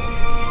 Botany.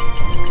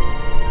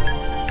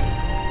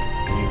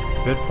 Any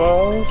bit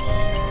balls?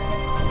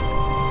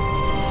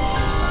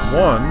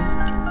 1.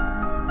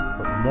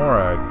 But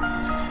Morag's.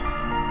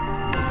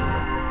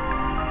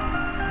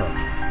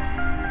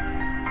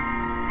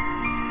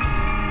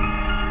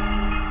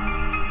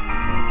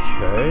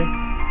 Okay.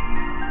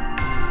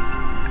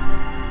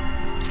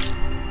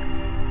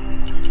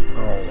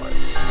 Alright.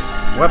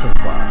 Weapon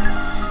class.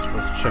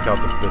 Let's check out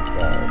the bit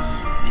balls.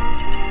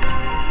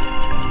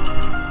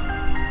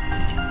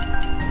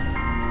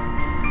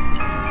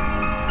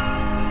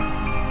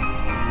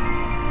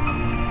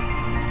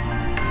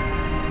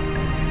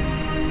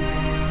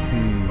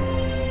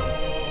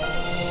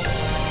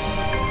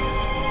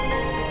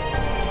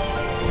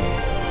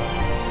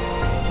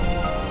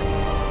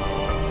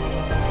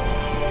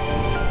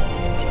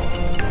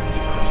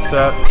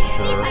 Set, Let's see if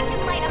sure. I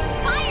can light a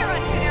fire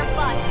under their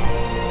butts.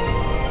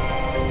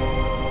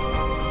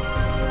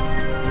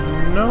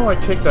 No, I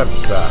take that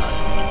back.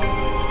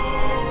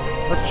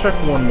 Let's check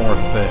one more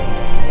thing.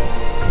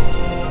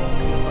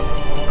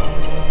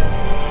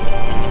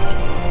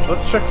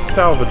 Let's check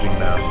Salvaging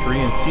Mastery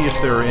and see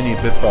if there are any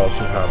bitballs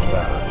who have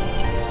that.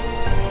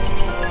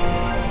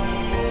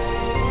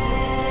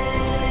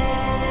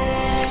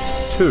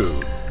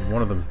 Two. And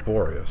one of them's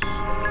Boreas.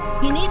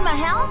 You need my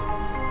help?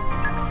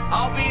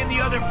 I'll be in the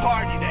other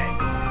party then.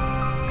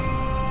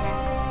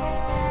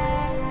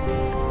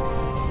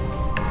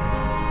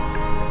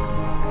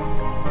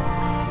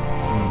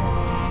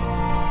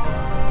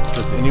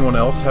 Does anyone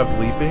else have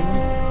Leaping?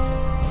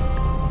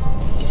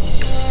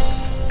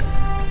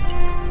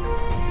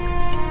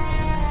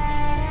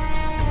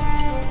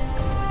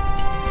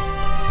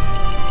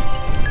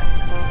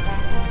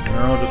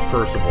 No, just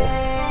Percival.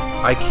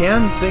 I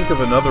can think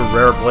of another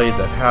rare blade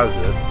that has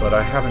it, but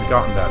I haven't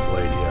gotten that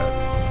blade yet.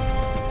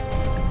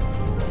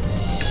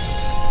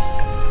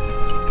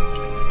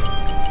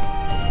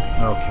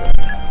 Okay.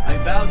 I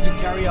vowed to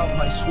carry out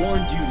my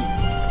sworn duty.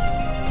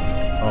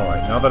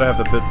 Alright, now that I have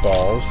the bit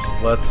balls,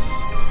 let's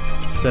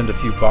send a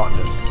few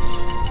botanists.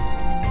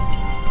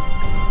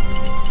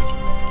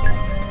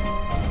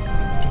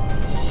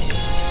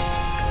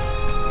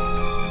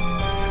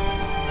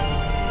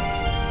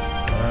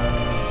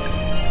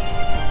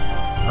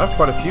 I have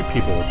quite a few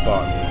people with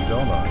botany,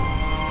 don't I?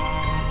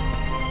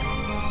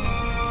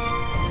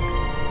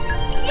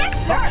 Yes,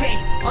 sir! Okay,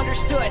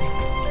 understood.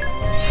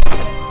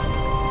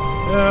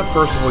 Yeah,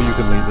 Percival, you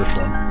can lead this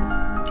one.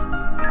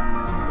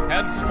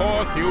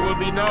 Henceforth you will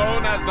be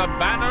known as the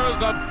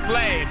Banners of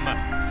Flame.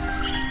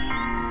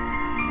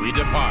 We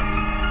depart.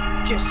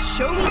 Just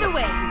show me the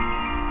way.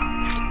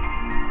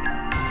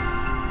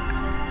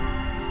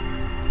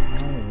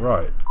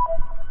 Alright.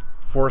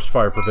 Forest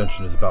fire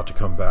prevention is about to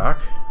come back.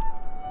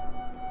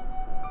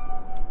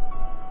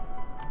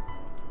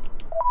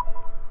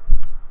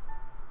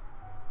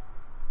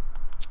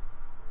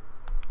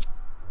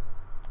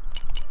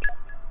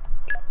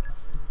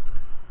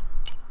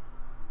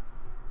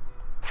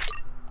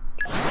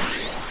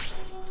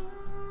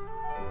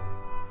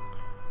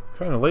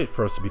 Kind of late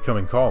for us to be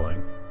coming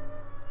calling.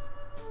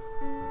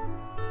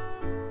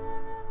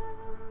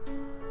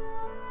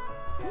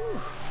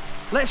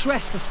 Let's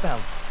rest a spell.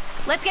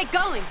 Let's get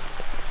going.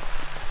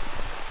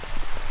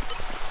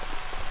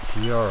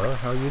 Kiara,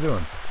 how you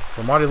doing?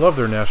 Ramadi love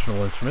their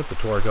national instrument, the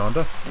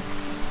Toraganda,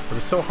 but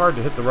it's so hard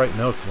to hit the right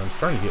notes and I'm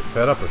starting to get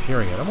fed up of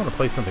hearing it. I want to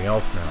play something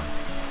else now.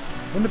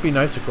 Wouldn't it be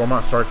nice if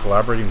Gormont started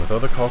collaborating with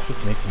other cultists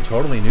to make some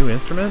totally new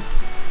instrument?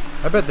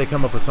 I bet they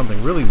come up with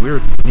something really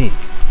weird and unique.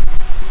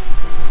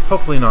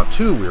 Hopefully not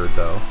too weird,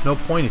 though. No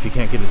point if you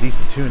can't get a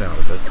decent tune out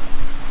of it.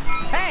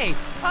 Hey,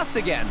 us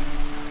again.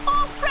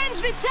 All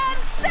friends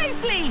returned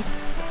safely!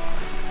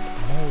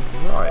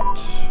 Alright.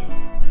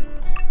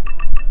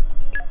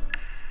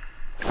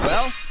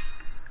 Well,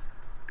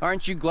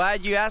 aren't you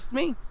glad you asked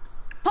me?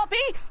 Poppy,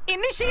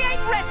 initiate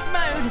rest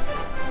mode!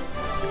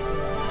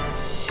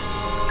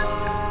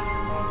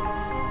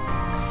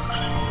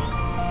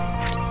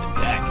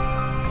 Attack.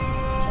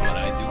 It's what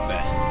I do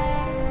best.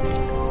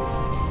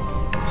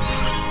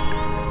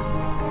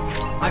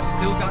 I've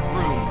still got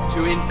room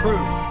to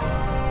improve.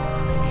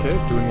 Okay,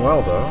 doing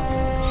well, though.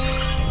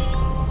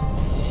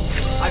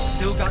 I've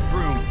still got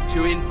room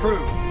to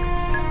improve.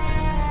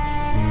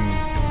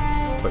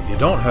 But you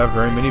don't have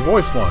very many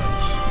voice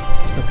lines.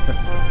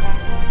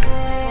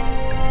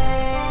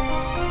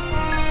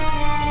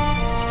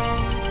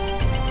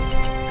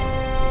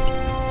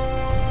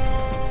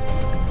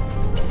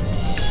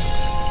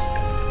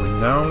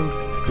 Renowned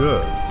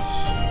goods.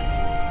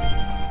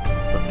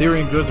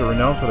 Etherean goods are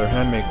renowned for their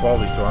handmade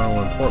quality, so I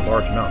will import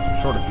large amounts. I'm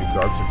short a few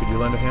guards, so could you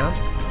lend a hand?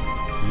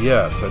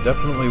 Yes, I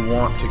definitely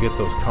want to get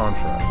those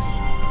contracts.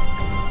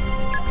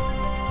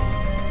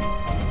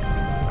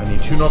 I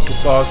need 2 knuckle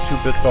claws, 2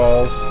 bit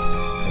balls,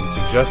 and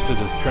suggested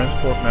is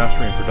transport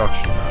mastery and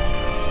production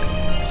mastery.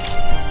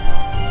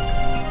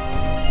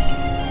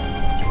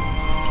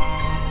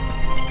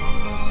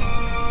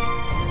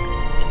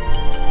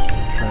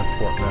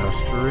 Transport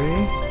mastery.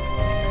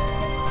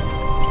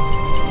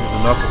 Here's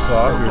a knuckle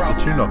claw, here's the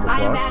 2 knuckle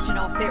claws. I imagine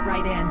I'll fit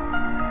right in.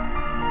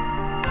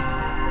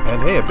 And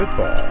hey, a bit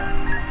ball.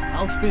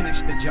 I'll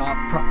finish the job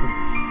properly.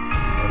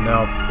 And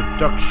now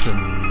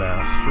production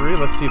mastery.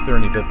 Let's see if there are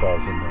any bit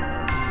balls in there.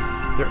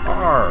 There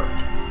are.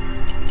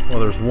 Well,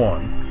 there's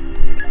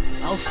 1.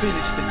 I'll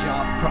finish the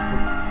job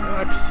properly.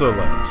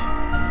 Excellent.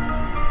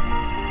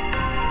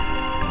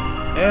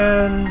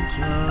 And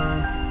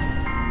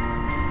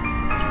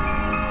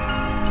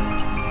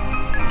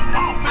I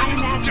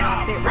imagine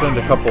I'll fit right send a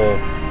in. couple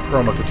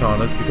chroma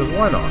katanas, because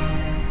why not?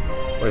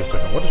 Wait a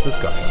second, what does this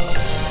guy have?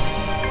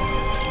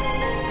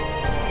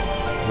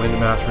 Blade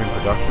mastery and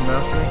production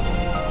mastery?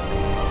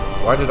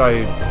 Why did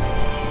I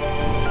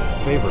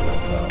favor that?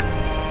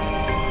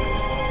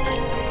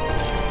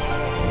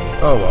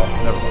 Oh well,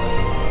 never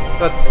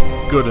mind. That's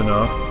good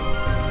enough.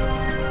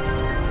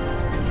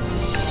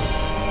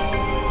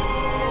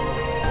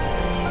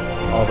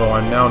 Although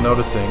I'm now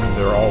noticing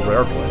they're all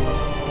rare blades.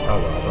 Oh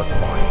well, that's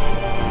fine.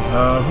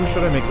 Who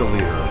should I make the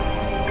leader?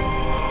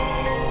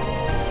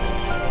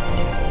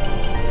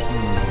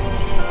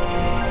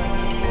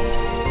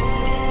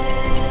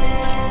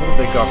 What have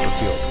they got for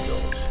field skills?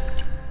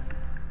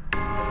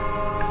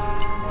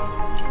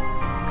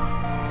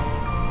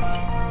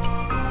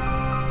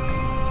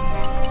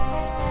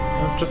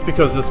 Just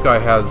because this guy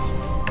has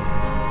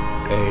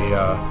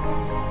a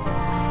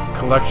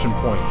collection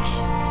point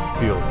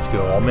field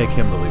skill, I'll make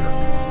him the leader.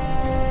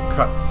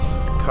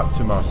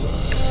 Katsumasa.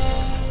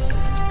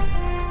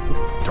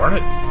 Darn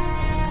it!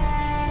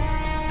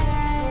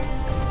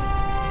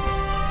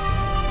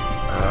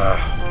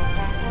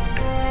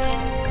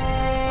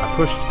 I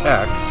pushed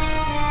X,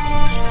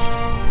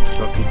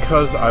 but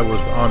because I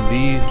was on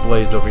these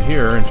blades over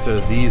here instead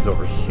of these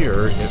over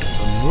here, it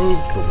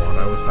removed the one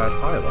I had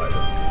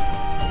highlighted.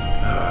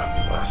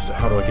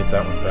 How do I get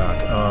that one back?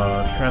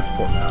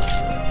 Transport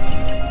master.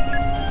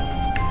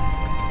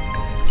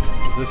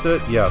 Is this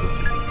it? Yeah, this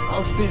one.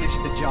 I'll finish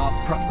the job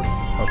properly.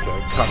 Okay,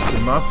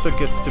 Katsumasa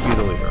gets to be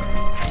the leader.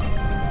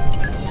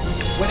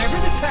 Whatever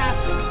the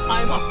task,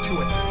 I'm up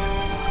to it.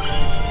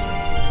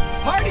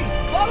 Party,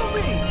 follow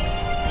me!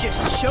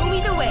 Just show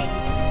me the way.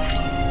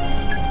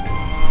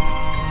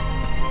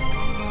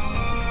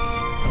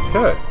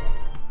 Okay.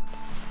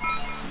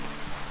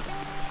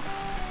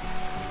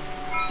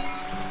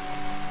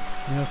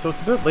 Yeah, so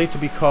it's a bit late to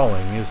be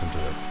calling, isn't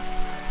it?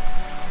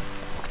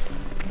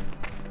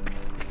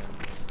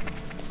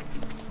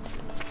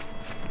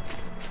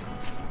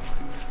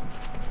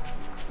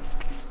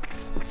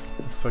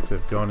 Looks like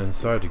they've gone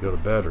inside to go to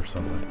bed or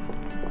something.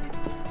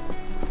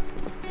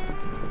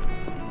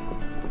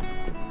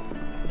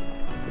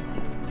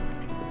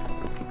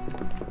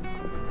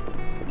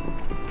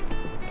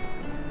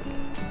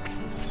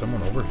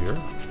 Someone over here?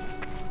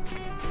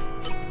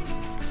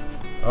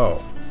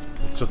 Oh,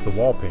 it's just the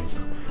wall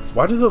painting.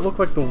 Why does it look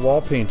like the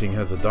wall painting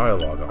has a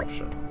dialogue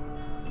option?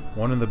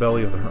 One in the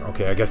belly of the...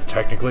 Okay, I guess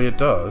technically it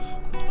does.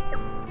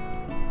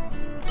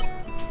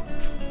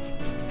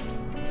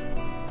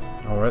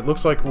 Alright,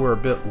 looks like we're a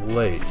bit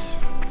late.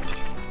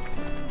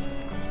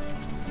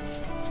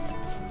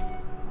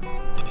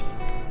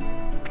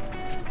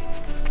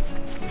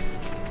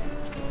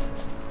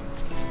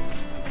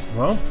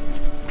 Well,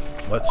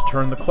 let's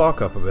turn the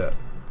clock up a bit.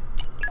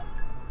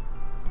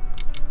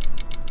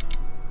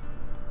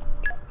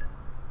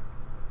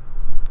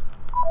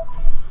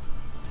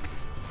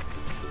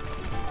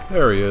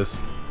 There he is.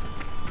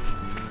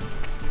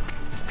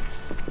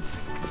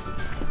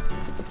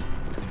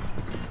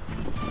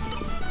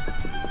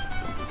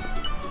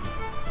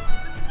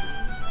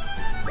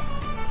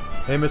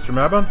 Hey, Mr.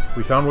 Mabon,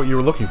 we found what you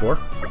were looking for.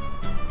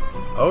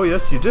 Oh,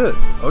 yes, you did.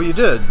 Oh, you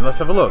did. Let's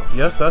have a look.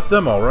 Yes, that's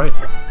them, all right.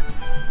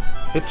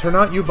 It turned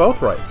out you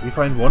both right. We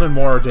find one in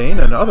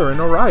Moradane and other in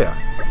Oriah.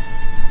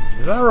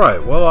 Is that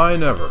right? Well, I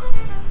never.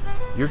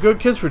 You're good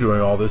kids for doing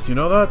all this, you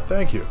know that?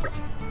 Thank you.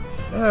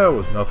 Yeah, it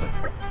was nothing.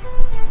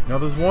 Now,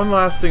 there's one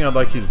last thing I'd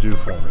like you to do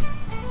for me.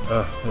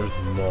 There's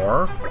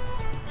more?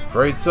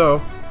 Afraid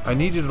so. I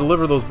need you to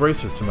deliver those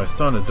bracelets to my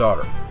son and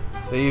daughter.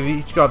 They've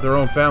each got their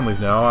own families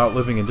now, out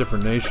living in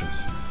different nations.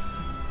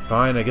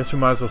 Fine, I guess we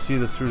might as well see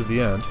this through to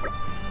the end.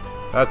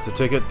 That's the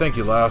ticket. Thank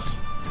you, lass.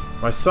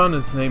 My son,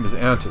 his name is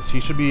Antis.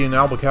 He should be in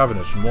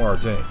Albacavenich in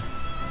Moradane.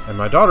 And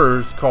my daughter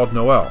is called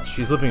Noelle.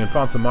 She's living in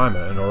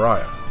Fonsamima in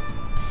Oriah.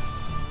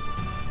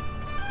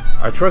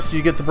 I trust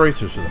you get the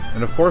bracelets to them.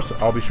 And of course,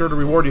 I'll be sure to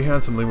reward you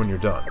handsomely when you're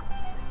done.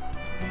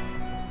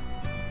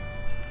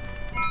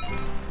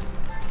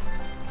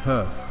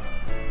 Huh.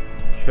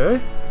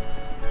 Okay.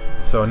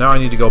 So now I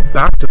need to go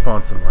back to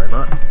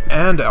Fonsamima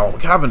and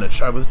Albacavenich.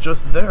 I was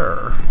just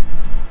there.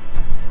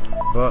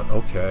 But,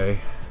 okay.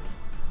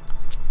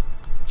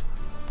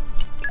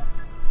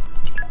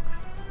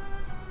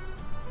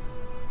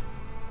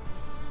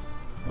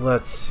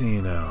 Let's see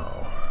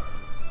now.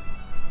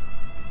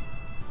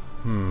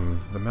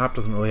 The map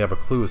doesn't really have a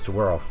clue as to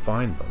where I'll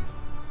find them.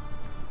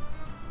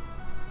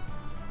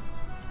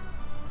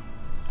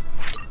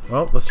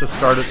 Well, let's just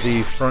start at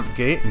the front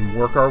gate and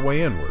work our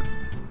way inward.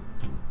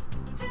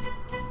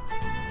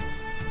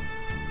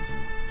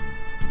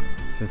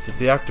 Since it's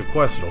the active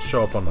quest, it'll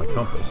show up on my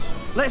compass.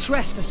 Let's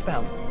rest a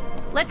spell.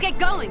 Let's get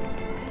going.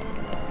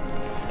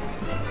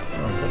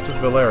 Oh, what does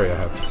Valeria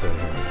have to say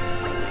here?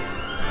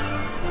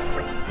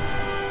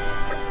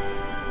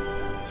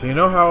 So you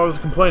know how I was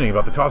complaining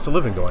about the cost of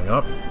living going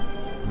up?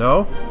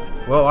 No?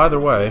 Well, either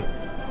way,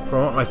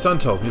 from what my son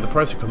tells me, the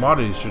price of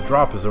commodities should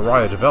drop as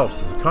Oriah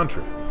develops as a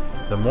country.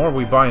 The more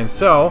we buy and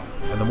sell,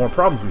 and the more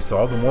problems we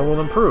solve, the more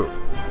we'll improve.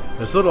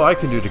 There's little I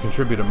can do to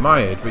contribute at my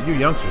age, but you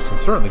youngsters can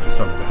certainly do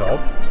something to help.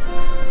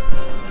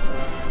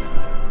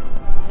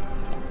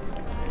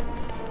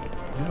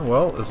 Yeah,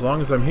 well, as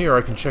long as I'm here,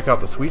 I can check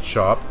out the sweet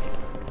shop,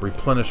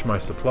 replenish my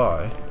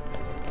supply.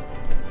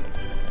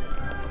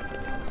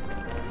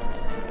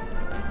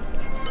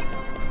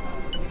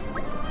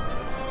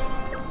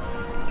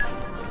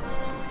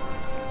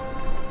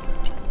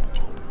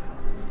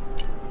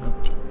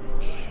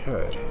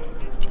 Okay.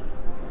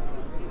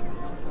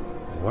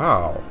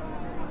 Wow.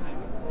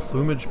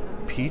 Plumage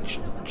peach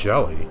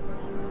jelly.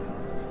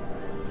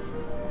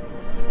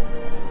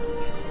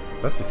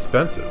 That's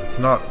expensive.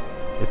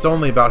 It's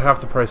only about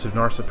half the price of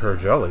Narsapur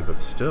jelly,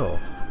 but still.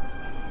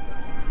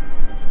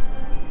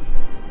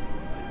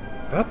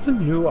 That's a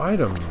new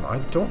item. I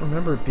don't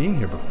remember it being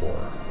here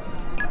before.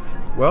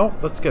 Well,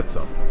 let's get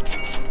some.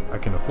 I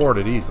can afford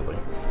it easily.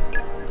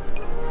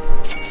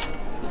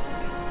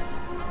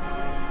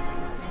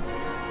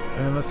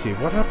 And let's see,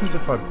 what happens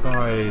if I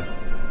buy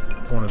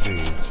one of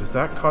these? Does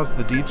that cause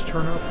the deed to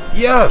turn up?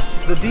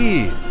 Yes! The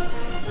deed!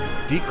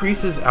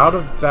 Decreases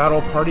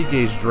out-of-battle party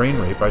gauge drain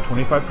rate by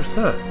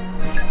 25%.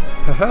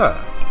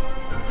 Haha!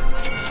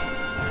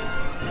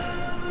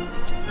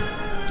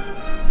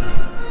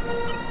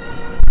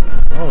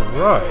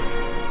 Alright.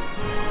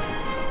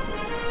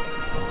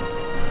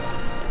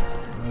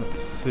 Let's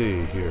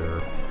see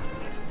here.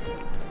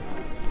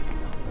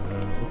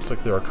 Looks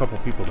like there are a couple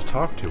people to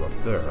talk to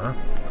up there.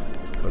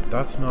 But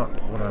that's not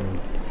what I'm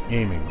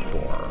aiming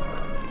for.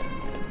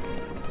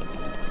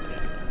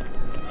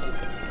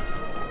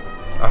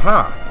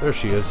 Aha! There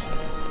she is.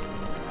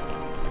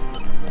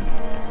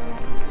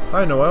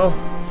 Hi, Noelle.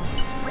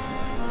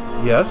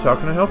 Yes, how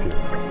can I help you?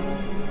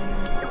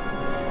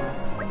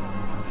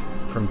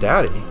 From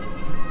Daddy?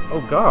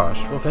 Oh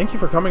gosh, well thank you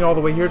for coming all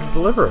the way here to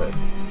deliver it.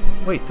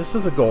 Wait, this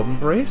is a golden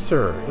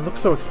bracer. It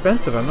looks so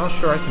expensive, I'm not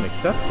sure I can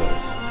accept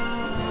this.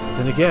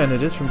 Then again,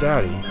 it is from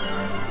Daddy.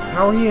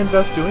 How are he and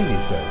Vess doing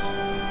these days?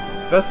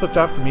 Vess looked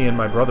after me and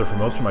my brother for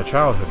most of my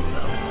childhood, you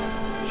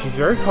know. She's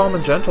very calm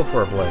and gentle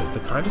for a blade,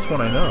 the kindest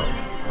one I know.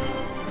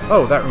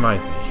 Oh, that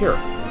reminds me. Here.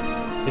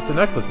 It's a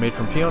necklace made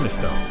from peony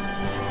stone.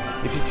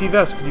 If you see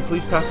Vess, could you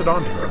please pass it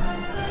on to her?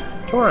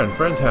 Tora and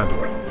friends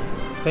handle it.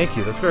 Thank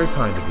you, that's very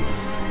kind of you.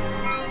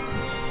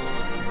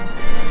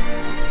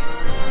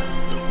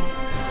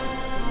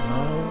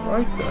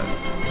 Alright then.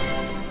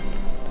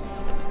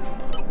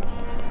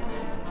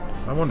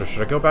 I wonder,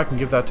 should I go back and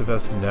give that to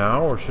Vess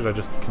now, or should I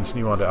just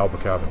continue on to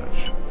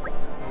Albacavenich?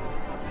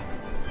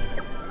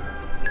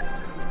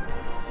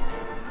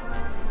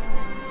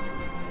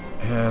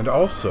 And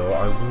also,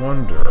 I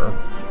wonder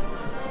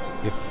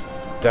if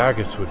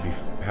Dagus would be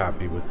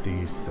happy with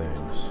these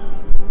things.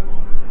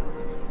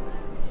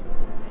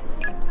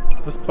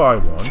 Let's buy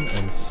one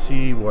and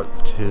see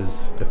what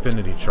his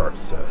affinity chart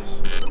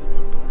says.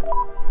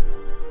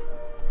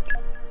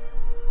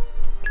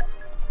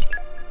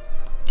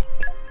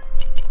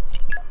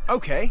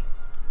 Okay.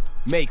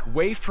 Make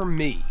way for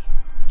me.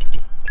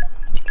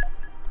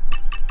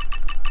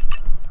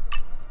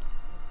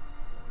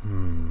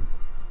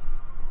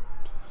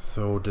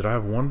 So, did I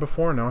have one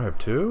before? Now I have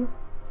two?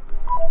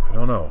 I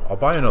don't know. I'll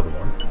buy another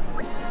one.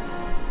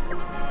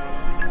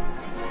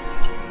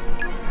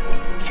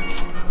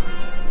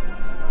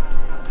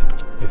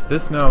 If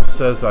this now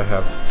says I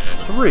have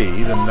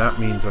 3, then that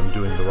means I'm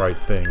doing the right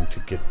thing to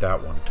get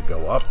that one to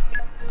go up.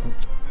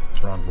 Oops,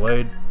 wrong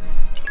blade.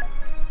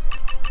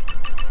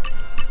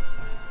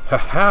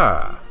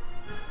 Haha!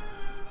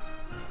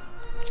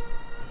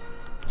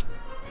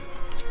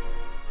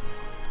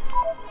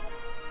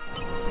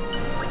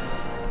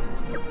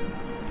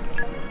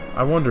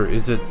 I wonder,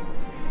 does it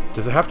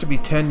have to be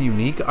 10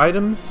 unique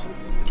items?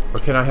 Or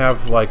can I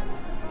have, like,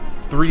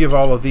 3 of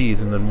all of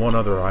these and then 1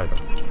 other item?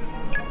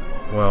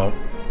 Well,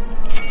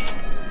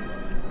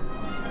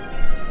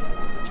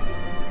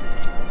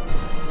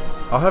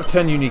 I'll have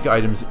 10 unique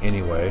items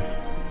anyway.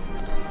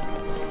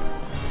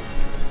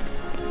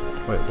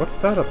 Wait, what's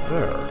that up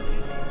there?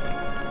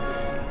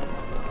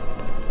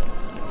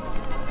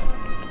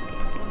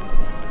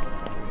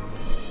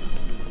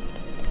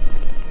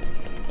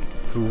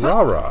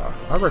 Furara.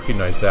 I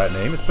recognize that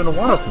name. It's been a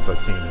while since I've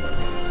seen him.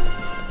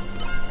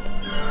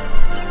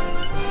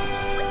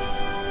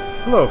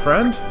 Hello,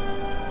 friend.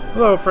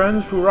 Hello,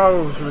 friends.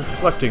 Furara was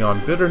reflecting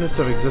on bitterness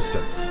of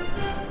existence.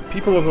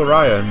 People of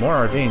Araya and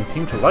Mor Ardain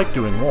seem to like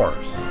doing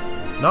wars.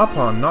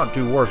 Napon not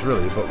do wars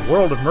really, but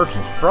world of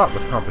merchants fraught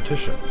with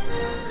competition.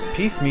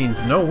 Peace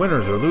means no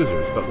winners or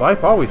losers, but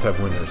life always have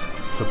winners,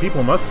 so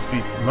people must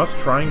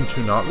trying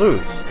to not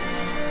lose.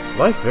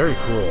 Life very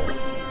cruel.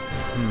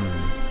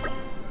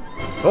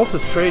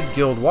 Volta's Trade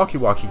Guild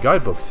Walkie-Walkie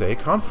guidebooks say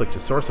conflict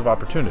is source of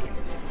opportunity.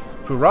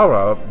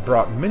 Furara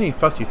brought many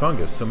fusty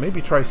fungus, so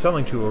maybe try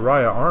selling to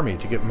Araya army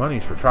to get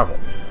monies for travel.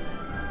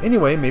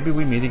 Anyway, maybe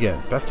we meet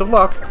again. Best of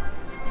luck!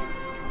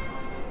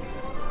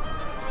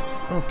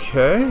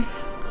 Okay.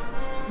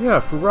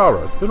 Yeah,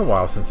 Furara. It's been a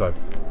while since I've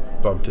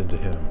bumped into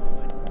him.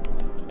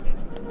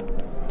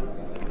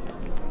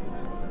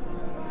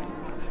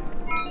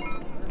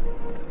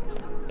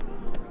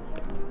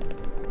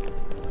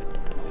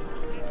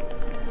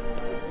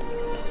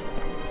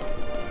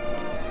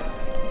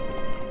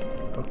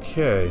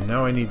 Okay,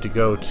 now I need to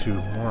go to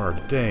Mor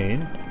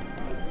Ardain.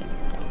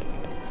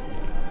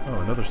 Oh,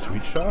 another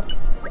sweet shop?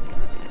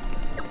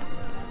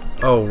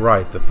 Oh,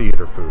 right, the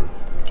theater food.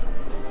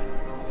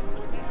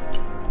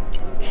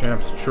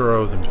 Champs,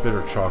 churros, and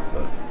bitter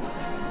chocolate.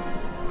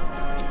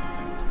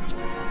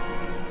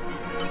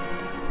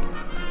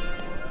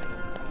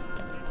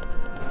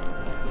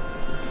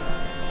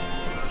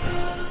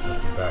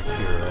 Nothing back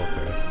here,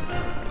 okay.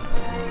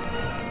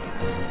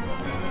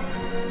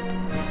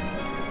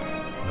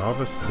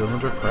 Novice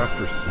cylinder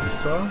crafter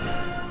seesaw?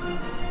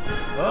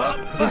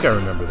 I think I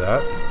remember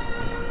that.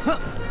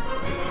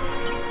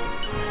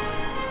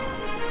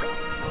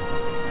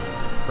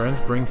 Friends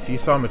bring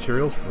seesaw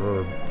materials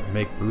for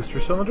make booster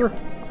cylinder?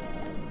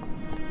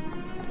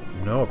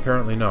 No,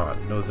 apparently not.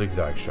 No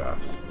zigzag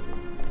shafts.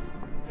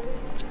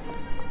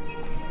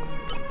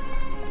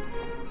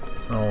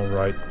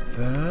 Alright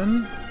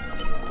then.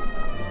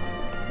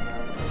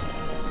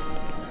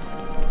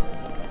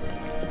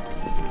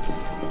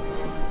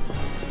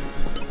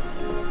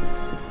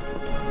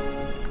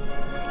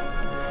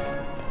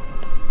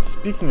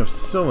 Speaking of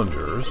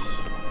cylinders,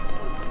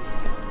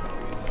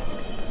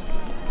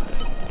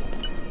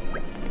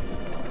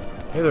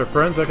 hey there,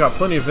 friends. I got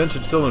plenty of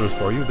vintage cylinders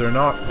for you.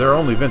 They're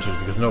only vintage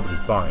because nobody's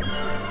buying.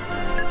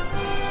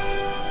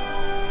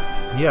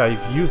 Yeah,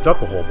 you've used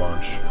up a whole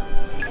bunch.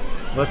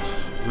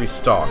 Let's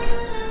restock.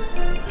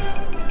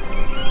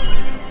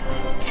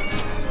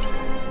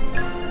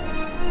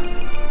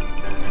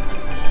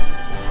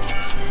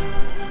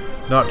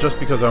 Not just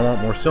because I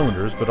want more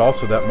cylinders, but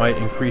also that might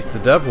increase the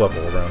dev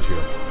level around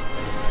here.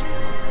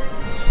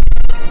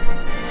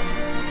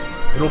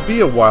 It'll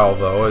be a while,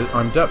 though.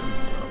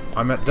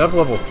 I'm at dev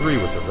level 3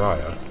 with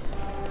Araya.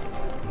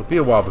 It'll be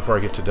a while before I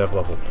get to dev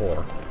level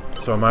 4.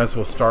 So I might as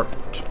well start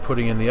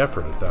putting in the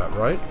effort at that,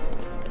 right?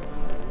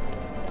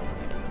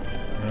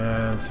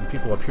 And some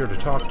people up here to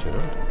talk to.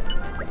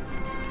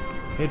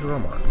 Hey, Driver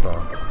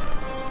Mabon.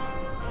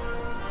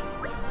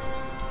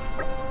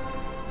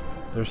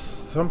 There's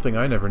something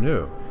I never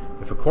knew.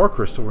 If a core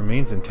crystal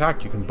remains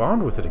intact, you can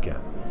bond with it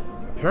again.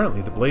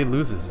 Apparently, the blade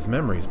loses its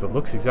memories, but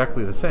looks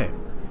exactly the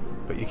same.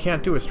 But you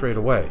can't do it straight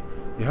away.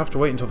 You have to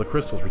wait until the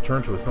crystals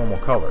return to its normal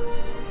color.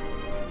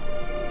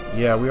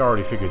 Yeah, we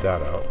already figured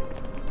that out.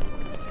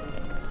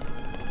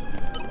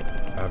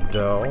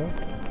 Abdel.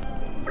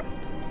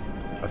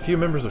 A few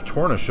members of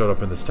Torna showed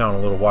up in this town a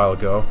little while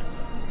ago.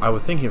 I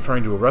was thinking of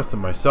trying to arrest them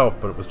myself,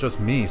 but it was just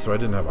me, so I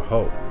didn't have a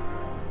hope.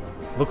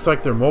 Looks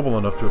like they're mobile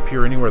enough to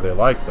appear anywhere they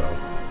like, though.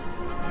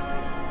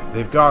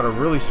 They've got a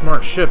really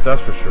smart ship,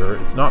 that's for sure.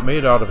 It's not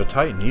made out of a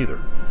Titan, either.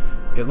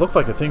 It looked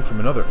like a thing from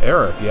another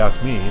era, if you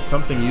ask me.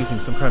 Something using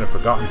some kind of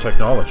forgotten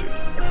technology.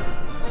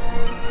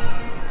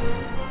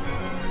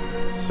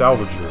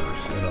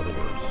 Salvagers, in other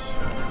words.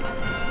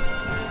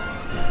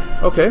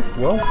 Okay,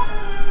 well,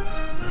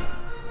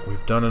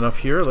 we've done enough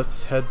here.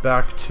 Let's head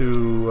back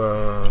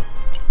to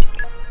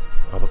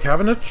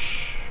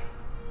Albucavenich.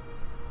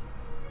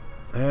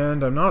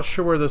 And I'm not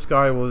sure where this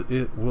guy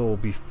will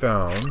be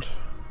found.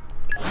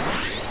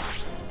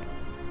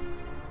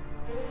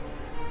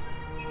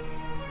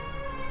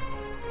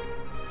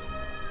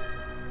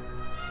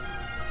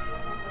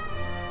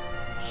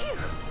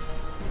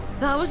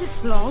 That was a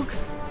slog.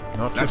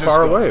 Not too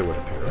far away, it would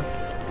appear.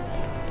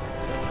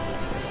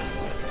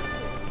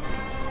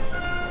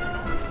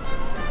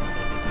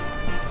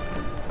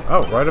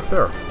 Oh, right up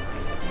there.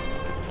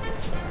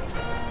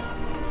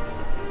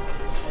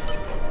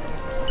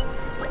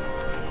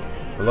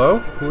 Hello?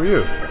 Who are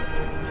you?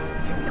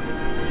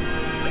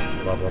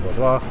 Blah, blah, blah,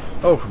 blah.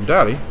 Oh, from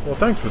Daddy? Well,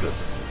 thanks for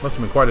this. Must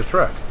have been quite a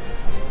trek.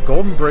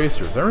 Golden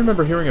bracers. I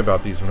remember hearing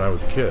about these when I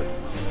was a kid.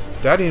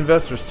 Daddy and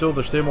Vess are still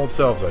their same old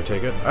selves, I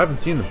take it. I haven't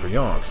seen them for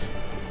yonks.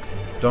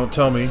 Don't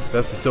tell me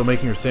Vess is still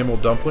making her same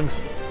old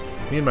dumplings?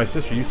 Me and my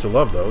sister used to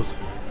love those.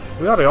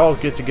 We ought to all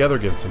get together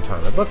again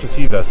sometime. I'd love to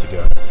see Vess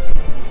again.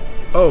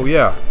 Oh,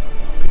 yeah.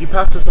 Could you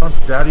pass this on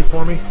to Daddy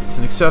for me? It's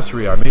an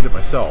accessory. I made it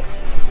myself.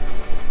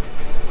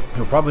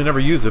 He'll probably never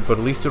use it, but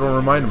at least it'll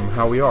remind him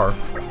how we are.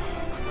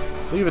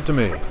 Leave it to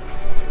me.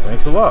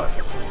 Thanks a lot.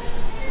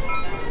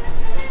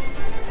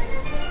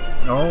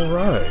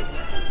 Alright.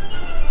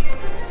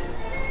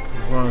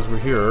 As long as we're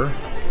here,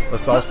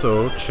 let's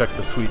also check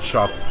the sweet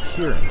shop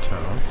here in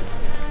town.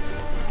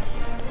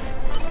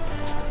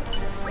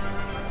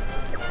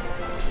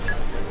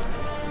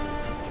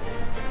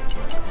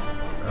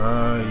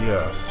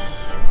 Yes.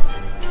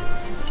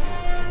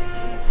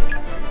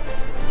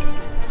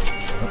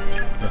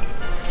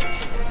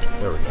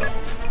 There we go.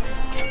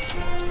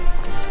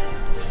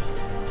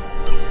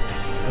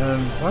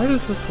 And why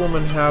does this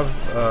woman have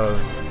a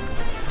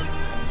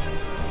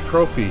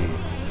trophy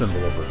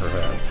symbol over her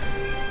head?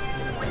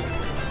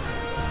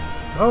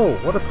 Oh,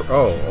 what a...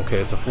 Oh, okay,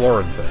 it's a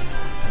Florin thing.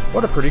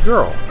 What a pretty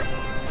girl.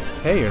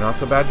 Hey, you're not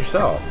so bad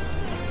yourself.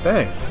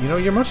 Thanks. You know,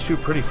 you're much too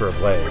pretty for a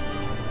blade.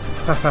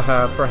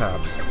 Hahaha,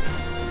 perhaps.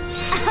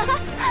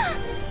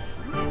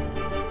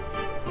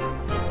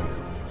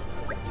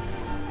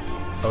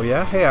 Oh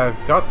yeah? Hey, I've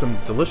got some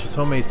delicious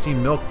homemade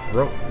steamed milk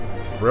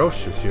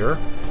brioches here.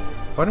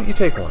 Why don't you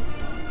take one?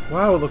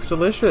 Wow, it looks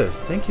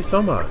delicious. Thank you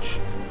so much.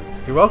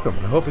 You're welcome.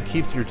 I hope it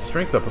keeps your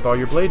strength up with all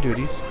your blade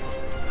duties.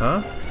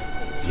 Huh?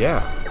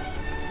 Yeah.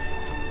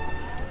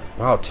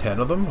 Wow, 10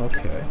 of them?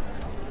 Okay.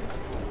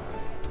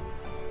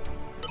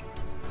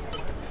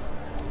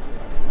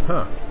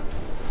 Huh.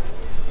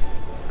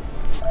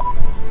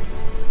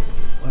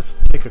 Let's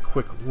take a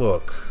quick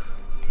look.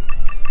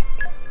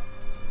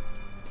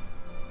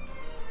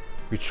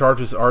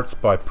 Recharges arts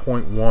by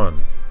 0.1.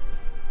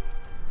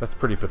 That's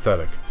pretty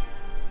pathetic.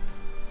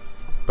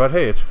 But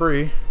hey, it's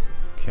free.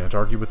 Can't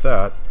argue with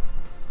that.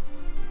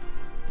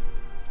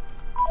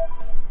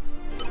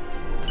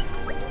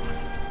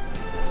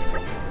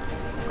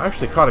 I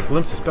actually caught a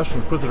glimpse of Special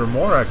Inquisitor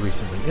Morag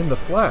recently, in the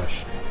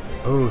flesh.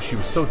 Oh, she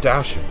was so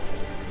dashing.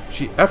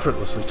 She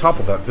effortlessly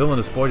toppled that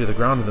villainous boy to the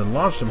ground and then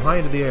launched him high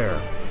into the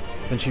air.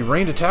 Then she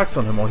rained attacks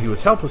on him while he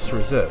was helpless to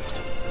resist.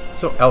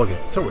 So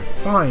elegant, so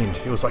refined.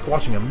 It was like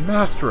watching a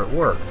master at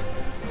work.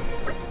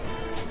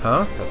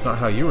 Huh? That's not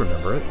how you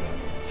remember it.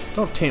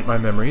 Don't taint my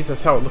memories.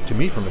 That's how it looked to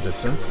me from a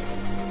distance.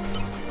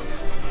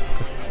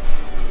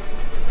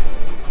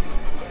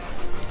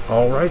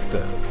 Alright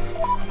then.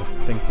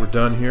 I think we're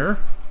done here.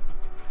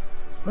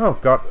 Oh,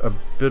 got a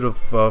bit of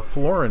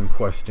Florin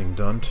questing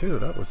done too.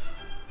 That was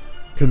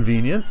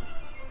convenient.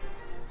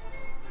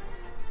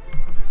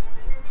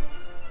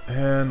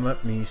 And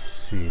let me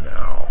see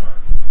now.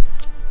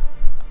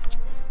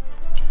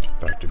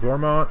 Back to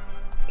Gormont,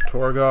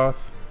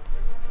 Torgoth,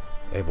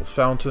 Abel's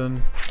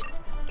Fountain.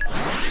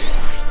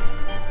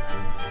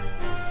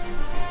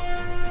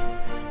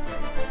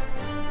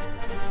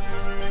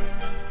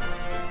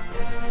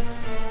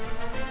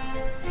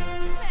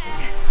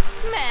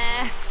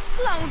 Meh.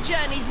 Long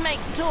journeys make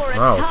Dora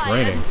wow,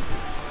 tired. It's raining.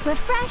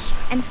 Refresh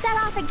and set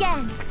off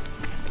again.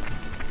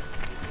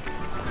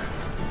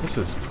 This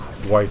is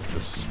quite the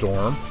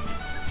storm.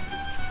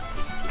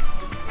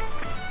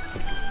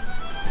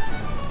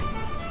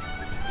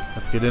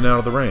 Let's get in and out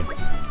of the rain.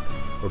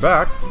 We're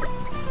back.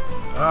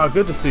 Ah,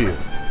 good to see you.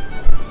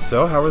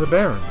 So, how are the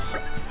Barons?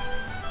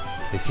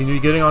 They seem to be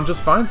getting on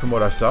just fine from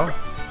what I saw.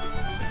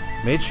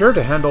 Made sure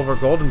to hand over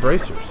golden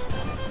bracers.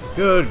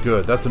 Good,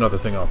 good. That's another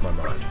thing off my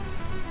mind.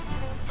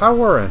 How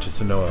were Antis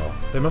and Noel?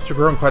 They must have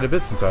grown quite a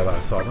bit since I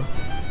last saw them.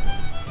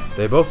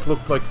 They both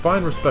looked like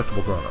fine,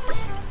 respectable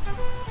grown-ups.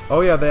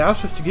 Oh yeah, they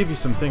asked us to give you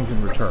some things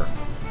in return.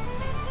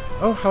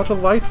 Oh, how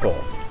delightful.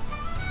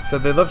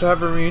 Said they'd love to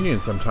have a reunion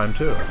sometime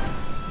too.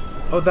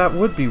 Oh, that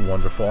would be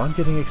wonderful. I'm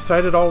getting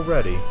excited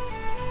already.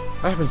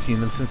 I haven't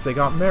seen them since they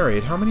got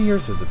married. How many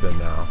years has it been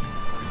now?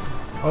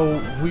 Oh,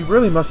 we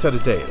really must set a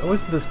date. Oh,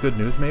 isn't this good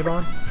news,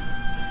 Mabon?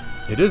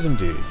 It is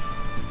indeed.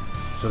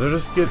 So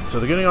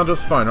they're getting on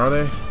just fine, are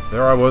they?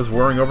 There I was,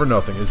 worrying over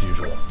nothing as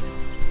usual.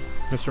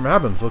 Mr.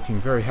 Mabon's looking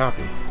very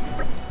happy.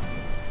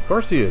 Of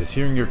course he is.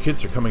 Hearing your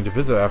kids are coming to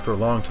visit after a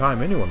long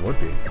time, anyone would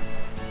be.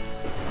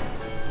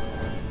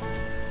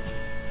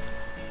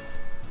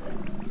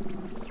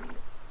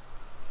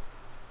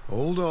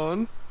 Hold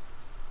on.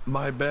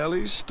 My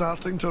belly's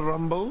starting to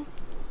rumble.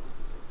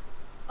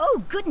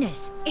 Oh,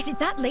 goodness. Is it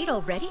that late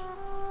already?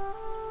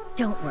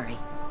 Don't worry.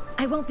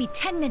 I won't be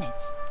 10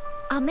 minutes.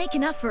 I'll make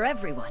enough for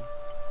everyone.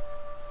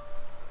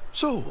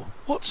 So,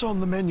 what's on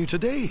the menu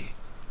today?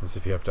 As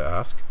if you have to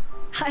ask.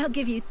 I'll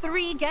give you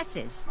 3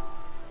 guesses.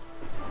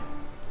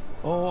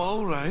 Oh,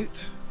 all right.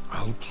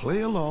 I'll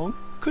play along.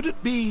 Could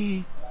it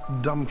be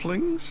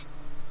dumplings?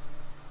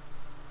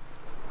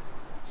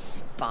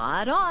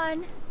 Spot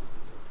on.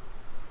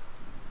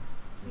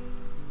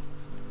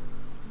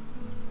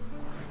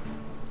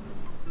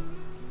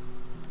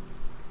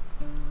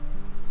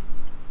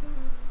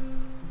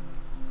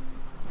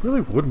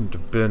 Really wouldn't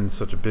have been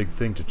such a big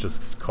thing to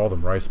just call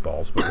them rice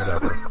balls, but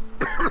whatever.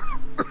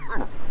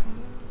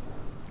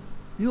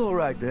 You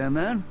alright there,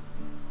 man?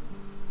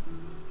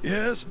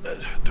 Yes,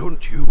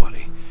 don't you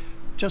worry.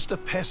 Just a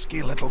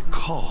pesky little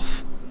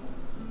cough.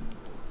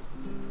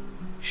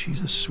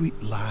 She's a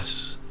sweet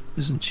lass,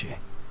 isn't she?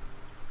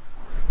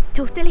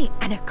 Totally,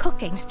 and her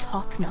cooking's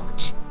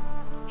top-notch.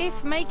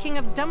 If making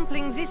of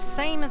dumplings is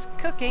same as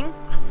cooking.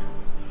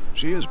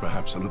 She is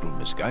perhaps a little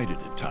misguided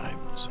at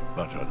times,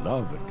 but her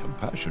love and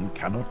compassion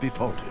cannot be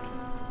faulted.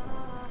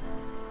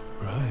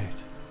 Right.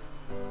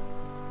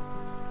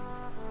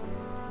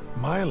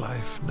 My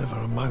life never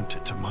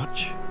amounted to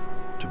much,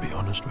 to be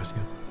honest with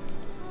you.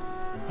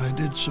 I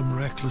did some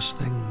reckless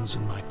things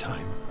in my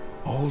time,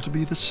 all to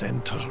be the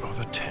center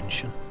of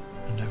attention.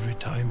 And every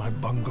time I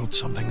bungled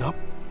something up,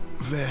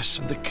 Vess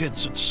and the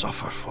kids would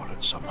suffer for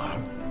it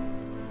somehow.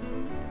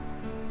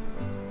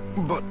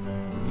 But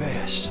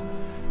Vess,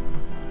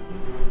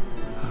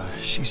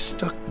 she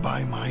stuck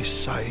by my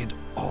side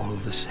all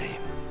the same.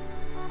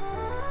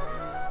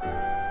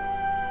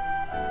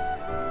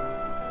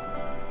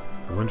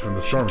 The wind from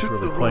the storm's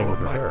really playing with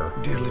her hair.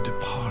 Dearly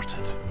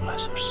departed,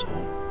 bless her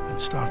soul, and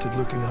started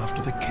looking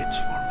after the kids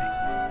for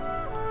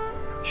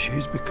me.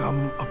 She's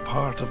become a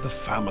part of the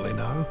family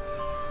now.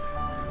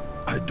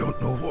 I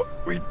don't know what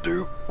we'd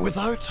do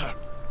without her.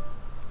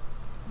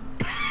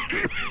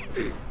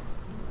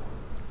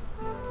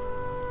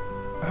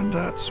 And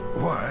that's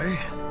why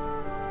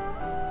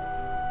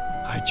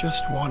I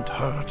just want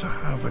her to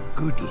have a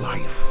good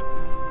life.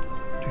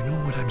 Do you know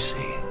what I'm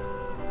saying?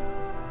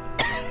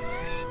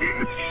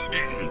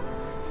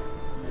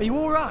 Are you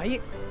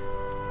alright?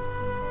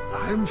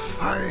 I'm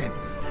fine.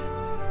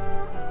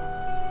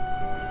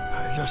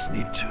 I just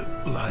need to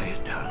lie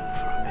down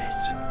for a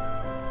bit.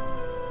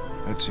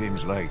 That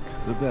seems like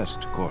the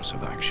best course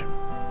of action.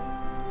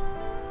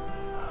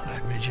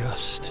 Let me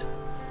just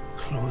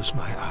close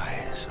my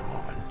eyes a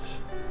moment.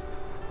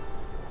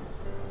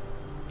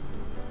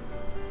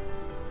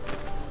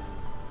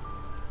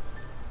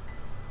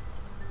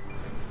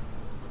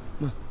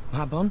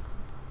 Mabon?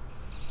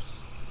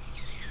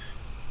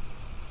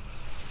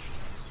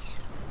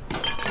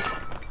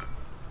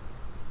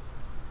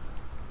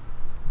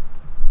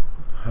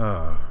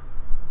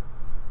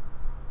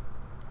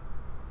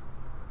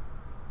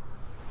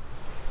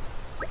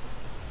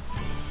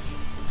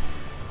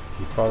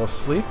 You fall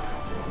asleep?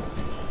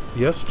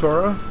 Yes,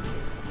 Tora?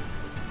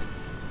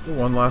 The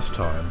one last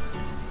time.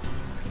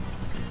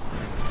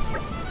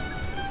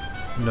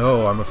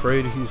 No, I'm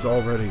afraid he's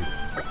already...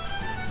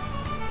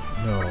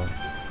 No.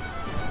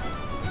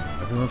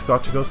 Everyone's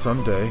got to go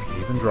someday,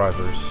 even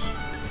drivers.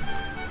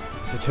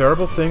 It's a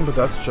terrible thing, but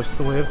that's just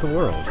the way of the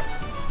world.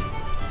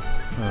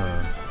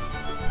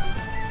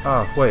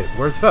 Wait,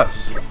 where's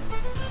Vess?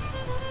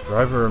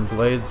 Driver and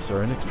Blades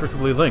are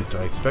inextricably linked.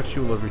 I expect she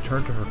will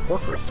return to her core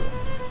crystal.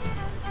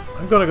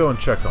 I'm gonna go and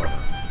check on her.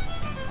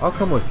 I'll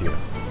come with you.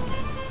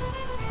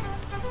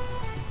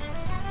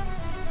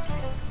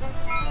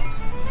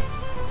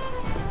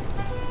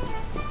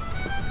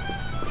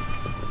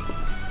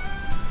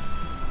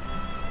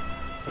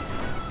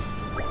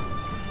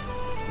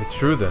 It's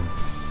true then.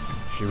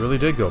 She really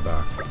did go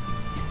back.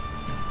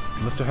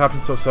 It must have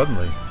happened so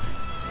suddenly.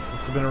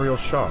 Must have been a real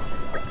shock.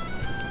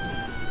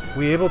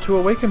 We able to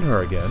awaken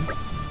her again?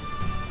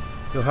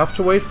 You'll have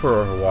to wait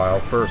for a while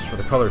first for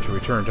the color to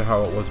return to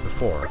how it was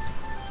before.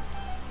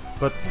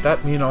 But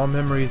that mean all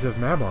memories of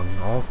Mabon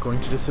all going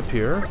to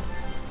disappear?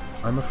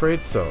 I'm afraid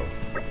so.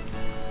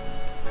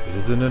 It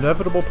is an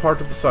inevitable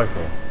part of the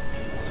cycle.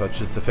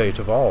 Such is the fate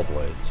of all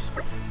blades.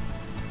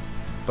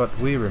 But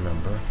we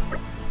remember.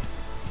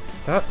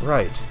 That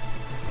right.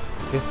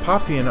 If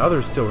Poppy and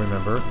others still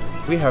remember,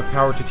 we have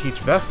power to teach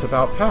Vess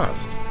about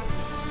past.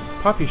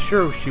 Poppy's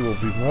sure she will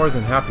be more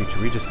than happy to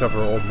rediscover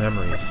old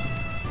memories.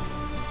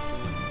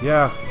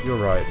 Yeah, you're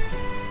right.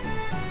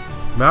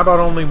 Mabon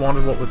only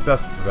wanted what was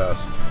best for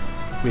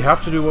Vess. We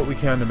have to do what we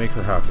can to make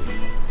her happy.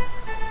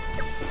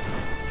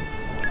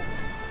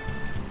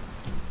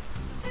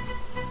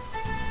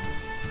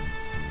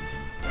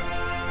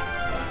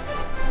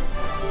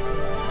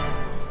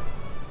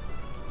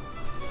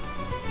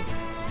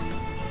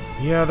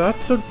 Yeah,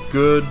 that's a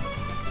good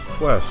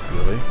quest,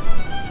 really.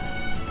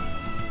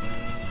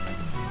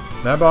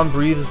 Mabon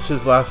breathes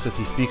his last as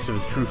he speaks of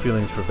his true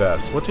feelings for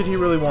Vess. What did he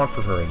really want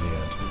for her in the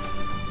end?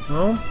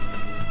 Well,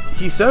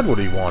 he said what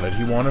he wanted.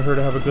 He wanted her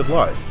to have a good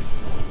life.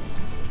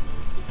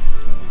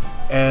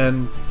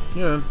 And,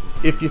 you know,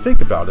 if you think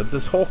about it,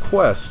 this whole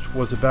quest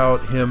was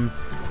about him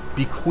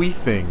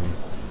bequeathing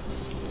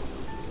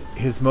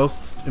his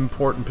most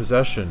important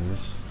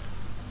possessions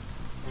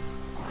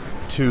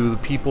to the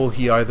people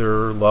he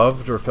either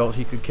loved or felt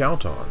he could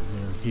count on.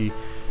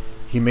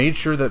 He made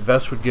sure that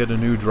Vess would get a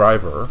new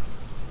driver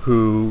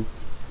who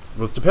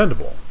was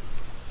dependable.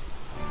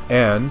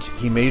 And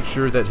he made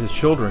sure that his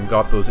children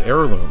got those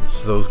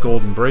heirlooms, those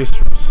golden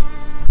bracers.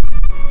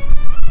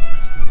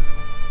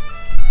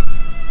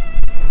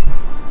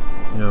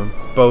 You know,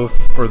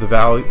 both for the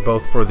value,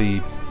 both for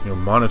the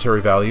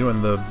monetary value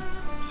and the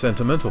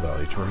sentimental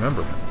value to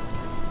remember him.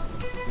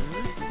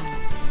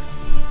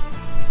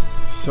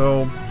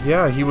 So,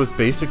 yeah, he was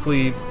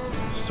basically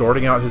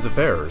sorting out his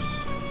affairs.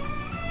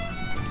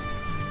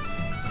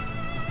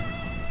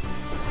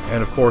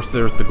 And of course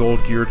there's the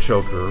gold gear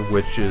choker,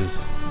 which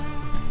is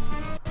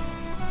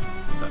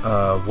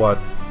what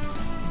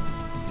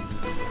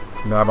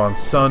Mabon's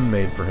son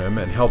made for him,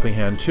 and Helping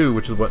Hand 2,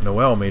 which is what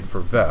Noelle made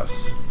for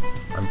Vess.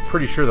 I'm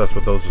pretty sure that's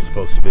what those are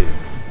supposed to be.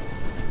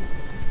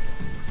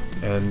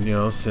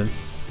 And,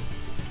 since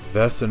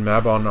Vess and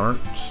Mabon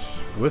aren't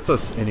with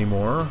us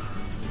anymore,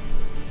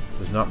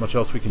 there's not much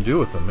else we can do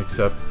with them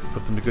except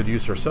put them to good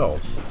use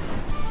ourselves.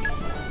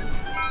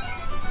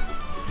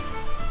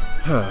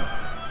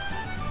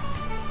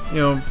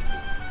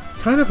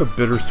 Kind of a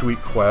bittersweet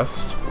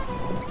quest,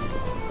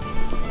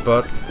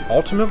 but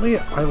ultimately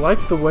I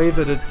like the way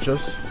that it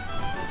just,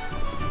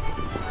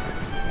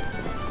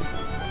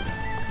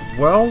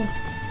 well,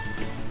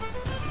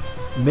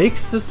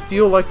 makes this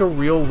feel like a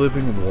real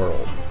living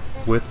world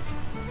with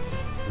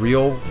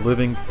real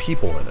living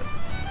people in it.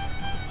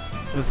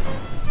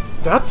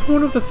 That's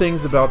one of the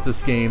things about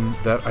this game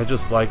that I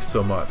just like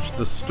so much.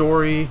 The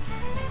story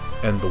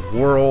and the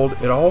world,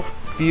 it all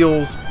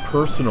feels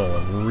personal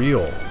and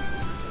real.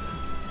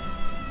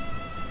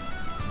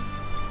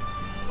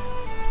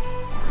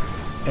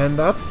 And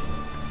that's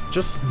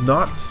just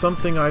not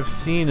something I've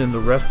seen in the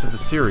rest of the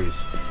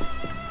series.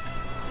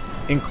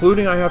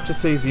 Including, I have to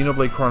say,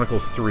 Xenoblade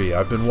Chronicles 3.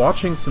 I've been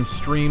watching some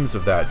streams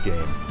of that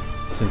game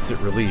since it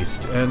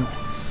released, and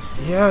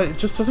yeah, it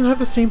just doesn't have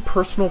the same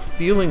personal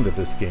feeling that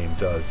this game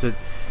does. It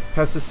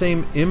has the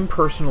same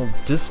impersonal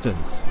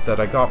distance that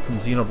I got from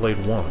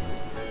Xenoblade 1.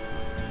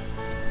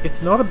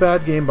 It's not a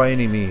bad game by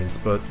any means,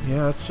 but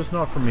yeah, it's just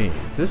not for me.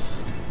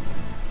 This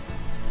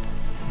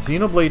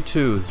Xenoblade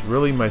 2 is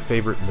really my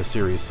favorite in the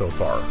series so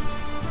far.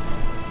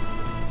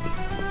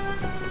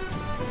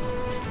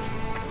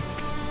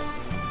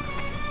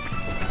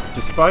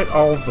 Despite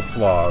all of the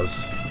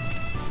flaws,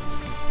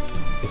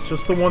 it's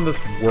just the one that's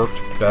worked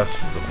best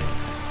for me.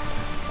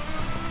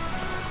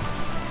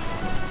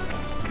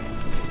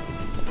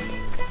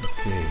 Let's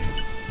see.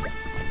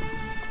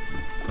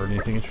 Heard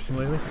anything interesting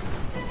lately?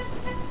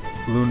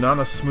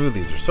 Lunana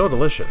smoothies are so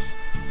delicious.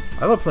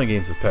 I love playing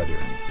games with Pet here.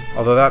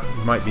 Although that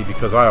might be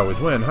because I always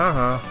win,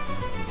 haha.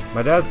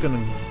 My dad's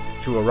going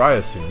to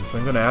Araya soon, so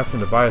I'm going to ask him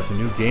to buy us a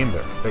new game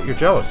there. Bet you're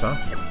jealous, huh?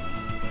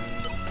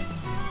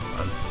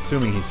 I'm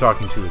assuming he's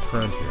talking to his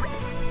friend here.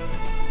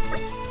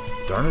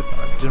 Darn it,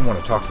 I didn't want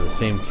to talk to the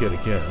same kid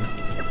again.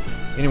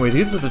 Anyway,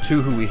 these are the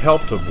two who we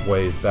helped a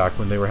ways back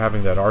when they were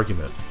having that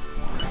argument.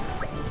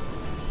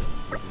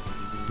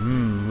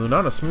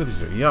 Lunana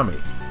smoothies are yummy.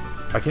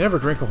 I can never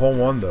drink a whole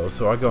one though,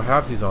 so I go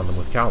halvesies on them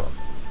with Callum.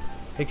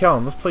 Hey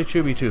Callum, let's play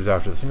Chubby Tubes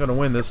after this. I'm gonna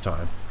win this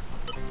time.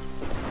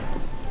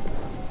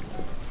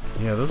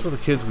 Yeah, those are the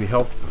kids we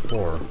helped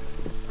before.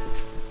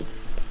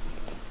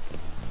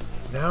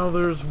 Now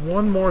there's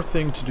one more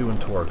thing to do in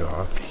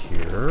Torgoth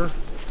here.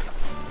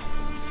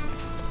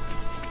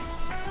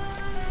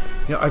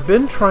 I've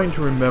been trying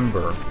to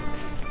remember.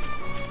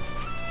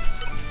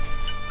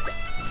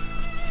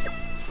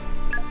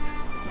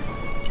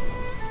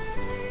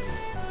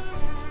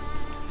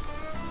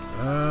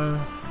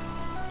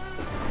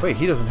 Wait,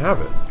 he doesn't have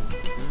it.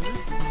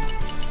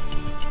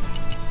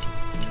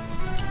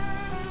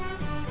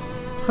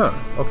 Huh,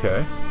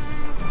 okay.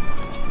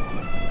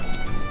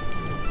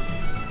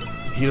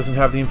 He doesn't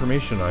have the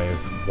information I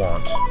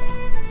want.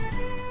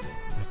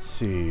 Let's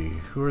see,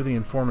 who are the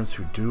informants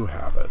who do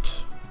have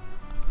it?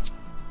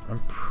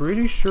 I'm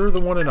pretty sure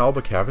the one in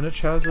Alba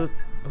Cavendish has it.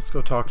 Let's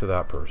go talk to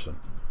that person.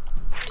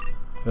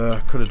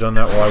 Could have done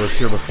that while I was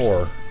here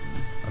before.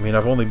 I mean,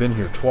 I've only been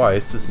here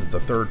twice. This is the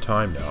third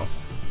time now.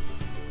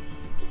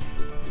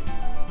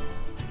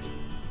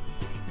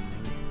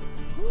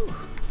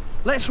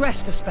 Let's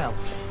rest a spell.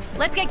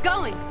 Let's get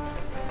going.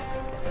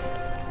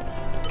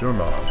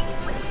 Durmod.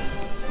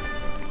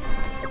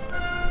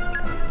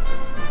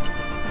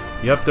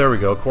 Yep, there we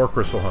go. Core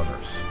Crystal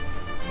Hunters.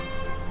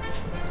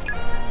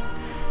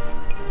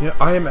 Yeah,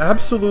 I am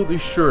absolutely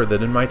sure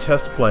that in my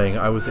test playing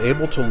I was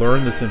able to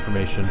learn this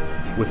information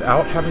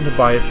without having to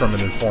buy it from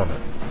an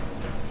informant.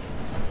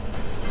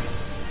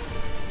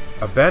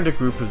 A bandit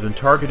group has been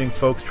targeting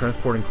folks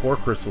transporting core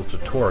crystals to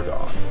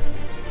Torgoth.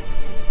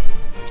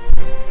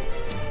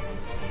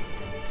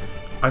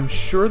 I'm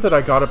sure that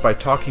I got it by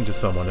talking to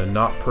someone and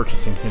not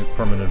purchasing it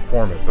from an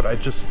informant, but I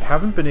just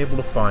haven't been able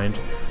to find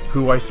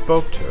who I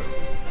spoke to.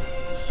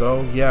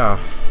 So, yeah,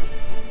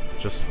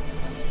 just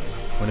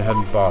went ahead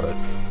and bought it.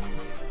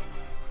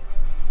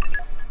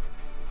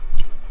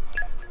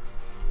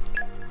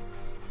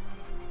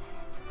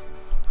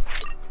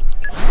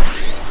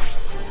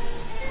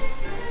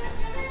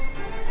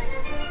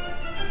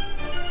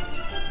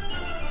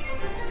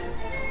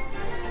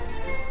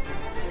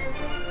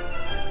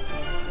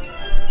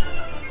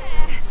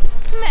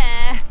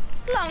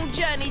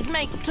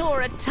 make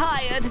Tora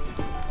tired.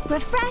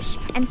 Refresh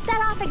and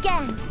set off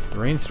again. The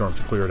rainstorm's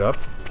cleared up.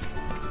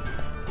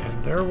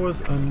 And there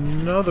was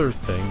another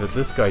thing that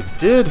this guy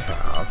did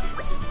have.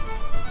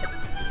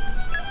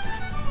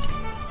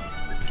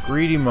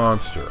 Greedy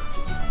monster.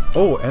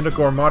 Oh, and a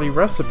gourmati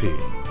recipe.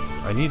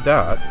 I need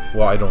that.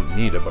 Well, I don't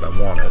need it, but I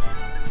want it.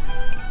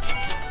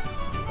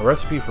 A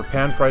recipe for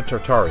pan-fried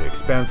tartare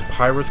expands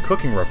Pyra's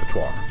cooking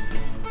repertoire.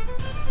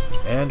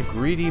 And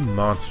greedy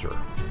monster.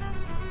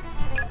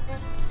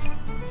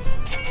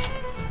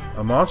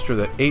 A monster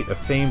that ate a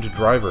famed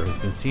driver has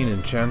been seen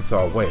in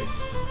Chansal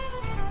Wastes.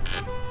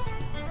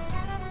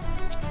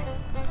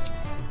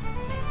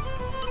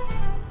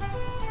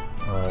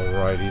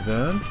 Alrighty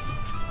then.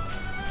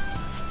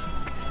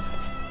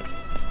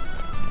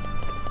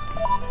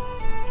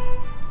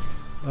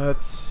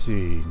 Let's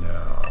see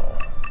now.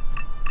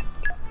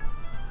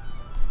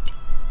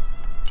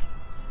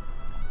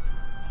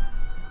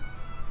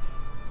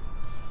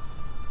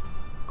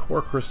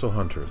 Core Crystal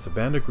Hunters. The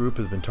bandit group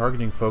has been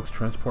targeting folks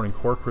transporting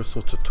core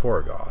crystals to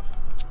Torgoth.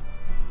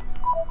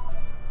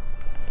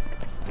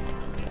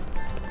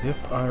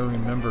 If I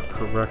remember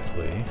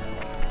correctly...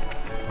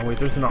 Oh wait,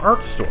 there's an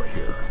art store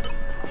here.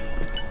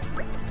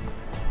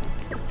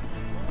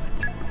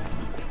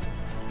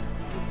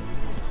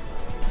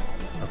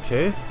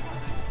 Okay.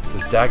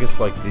 There's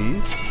daggers like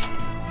these.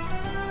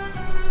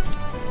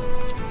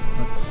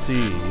 Let's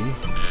see...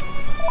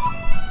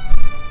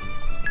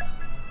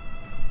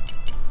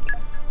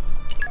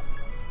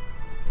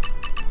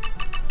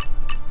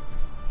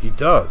 He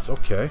does,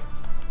 okay.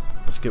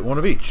 Let's get one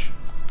of each.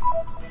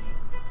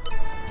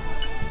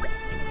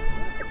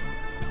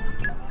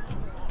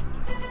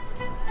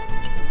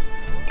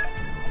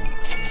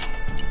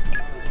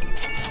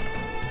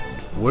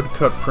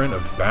 Woodcut print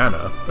of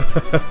Banna.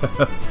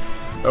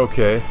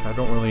 Okay, I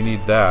don't really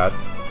need that,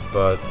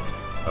 but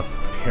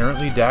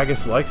apparently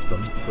Dagus likes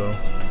them, so...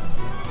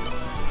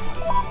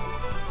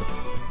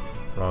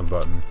 Wrong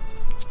button.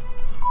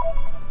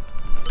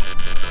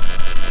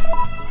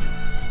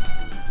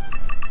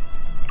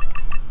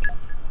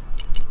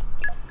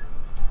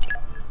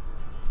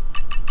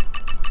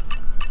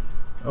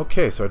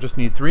 Okay, so I just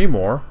need 3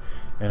 more,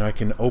 and I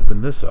can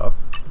open this up.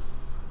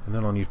 And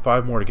then I'll need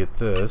 5 more to get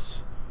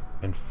this,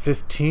 and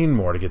 15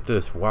 more to get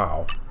this.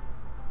 Wow.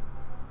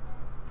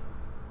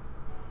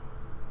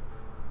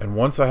 And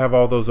once I have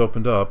all those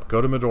opened up, go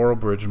to Medoro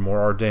Bridge in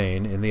Mor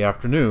Ardain in the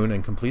afternoon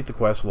and complete the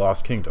quest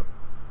Lost Kingdom.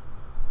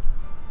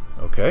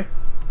 Okay.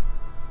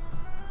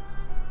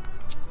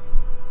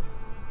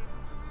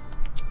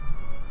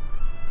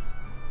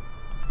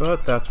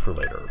 But that's for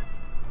later.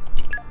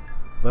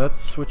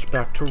 Let's switch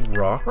back to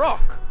Rock.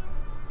 Rock,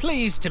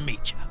 pleased to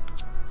meet you.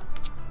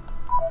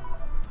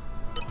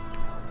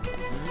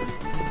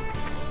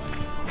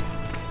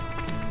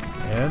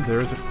 And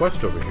there's a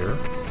quest over here.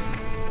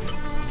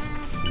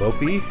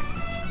 Lopi,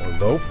 or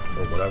Lope,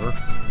 or whatever.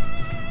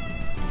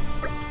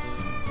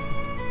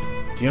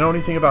 Do you know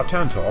anything about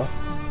Tantal?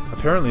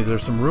 Apparently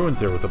there's some ruins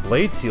there with a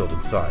blade sealed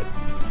inside.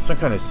 Some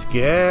kind of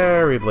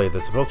scary blade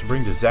that's supposed to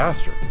bring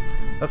disaster.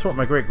 That's what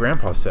my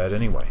great-grandpa said,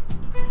 anyway.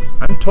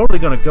 I'm totally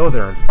gonna go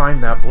there and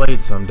find that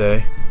blade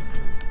someday.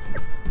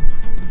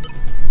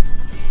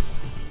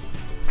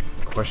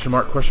 Question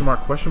mark, question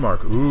mark, question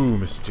mark. Ooh,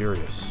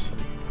 mysterious.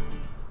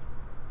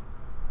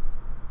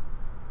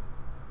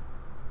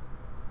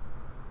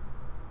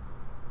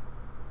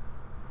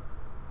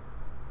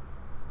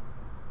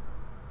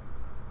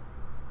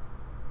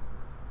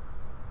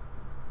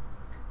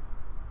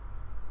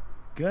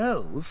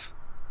 Girls?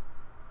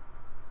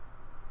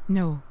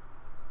 No.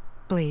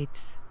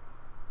 Blades.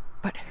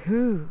 But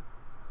who?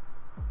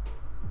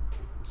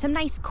 Some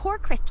nice core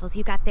crystals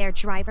you got there,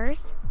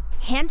 drivers.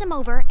 Hand them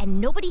over and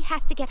nobody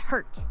has to get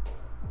hurt.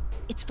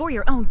 It's for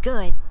your own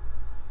good.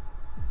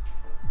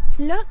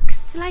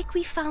 Looks like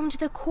we found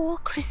the core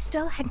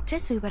crystal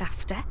hunters we were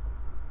after.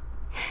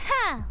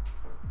 Huh.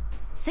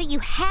 So you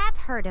have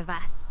heard of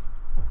us.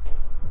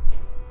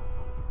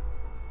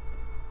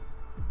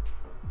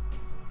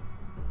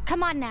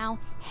 Come on now,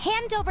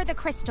 hand over the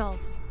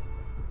crystals.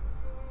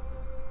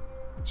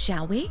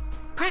 Shall we,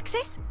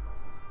 Praxis?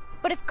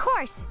 But of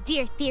course,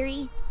 dear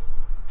Theory.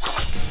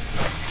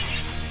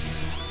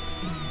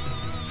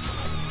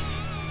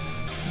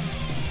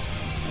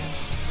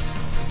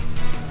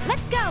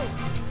 Let's go!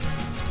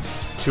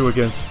 2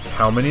 against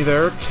how many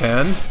there?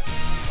 10?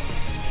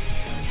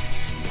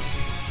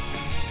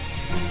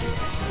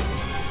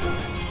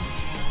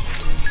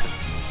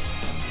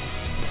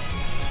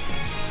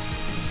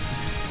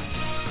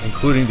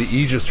 Including the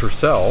Aegis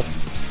herself.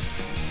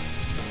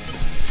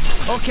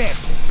 Okay,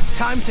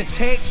 time to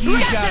take you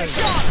down.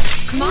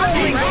 Come on,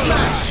 big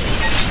smash!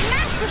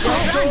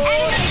 Well done,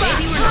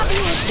 baby.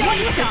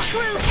 What's a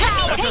true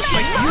power? Just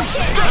like you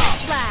said.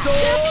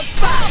 Sword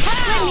back!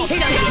 Let me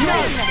show you.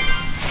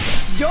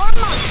 Your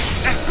money!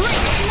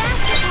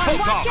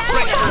 Hold on,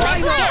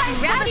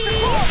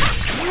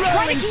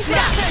 Rolling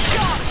scatter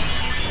shot!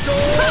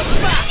 Sword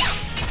back!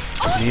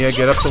 Nia,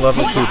 get up to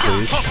level 2,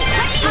 please.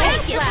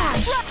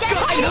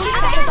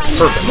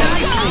 Perfect.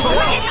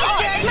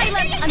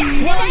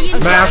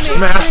 Smash,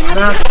 smash,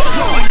 smash!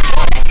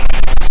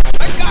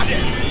 I got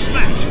it!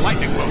 Smash,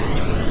 lightning bolt.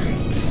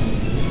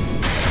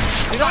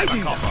 Did I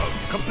do combo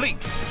complete?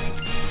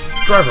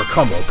 Driver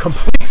combo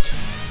complete!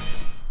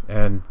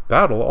 And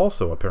battle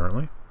also,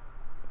 apparently.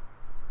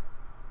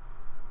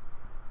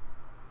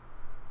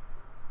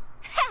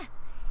 Ha!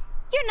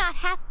 You're not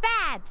half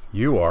bad.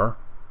 You are.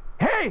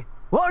 Hey!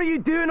 What are you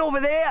doing over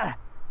there?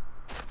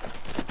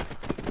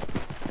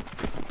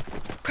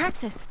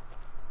 Praxis,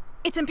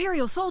 it's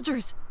Imperial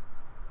soldiers.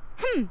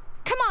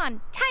 Come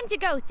on, time to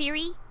go,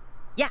 Theory.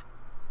 Yeah.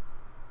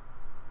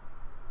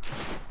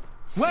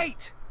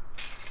 Wait!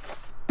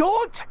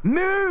 Don't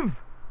move!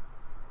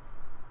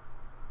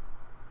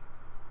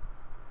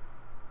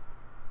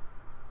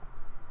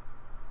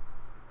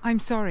 I'm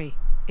sorry.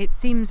 It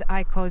seems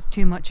I caused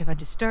too much of a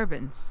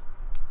disturbance.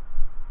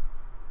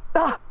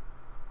 Ah!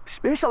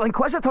 Special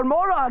Inquisitor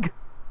Morag!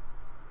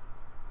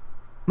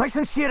 My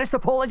sincerest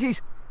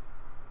apologies.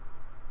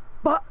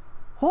 But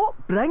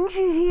what brings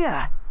you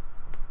here?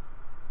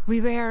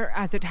 We were,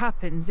 as it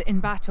happens, in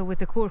battle with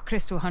the core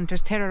crystal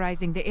hunters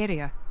terrorizing the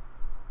area.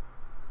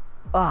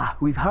 Ah,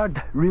 we've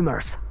heard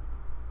rumors.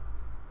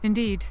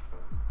 Indeed.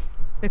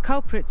 The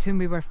culprits whom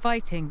we were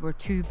fighting were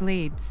 2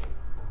 blades.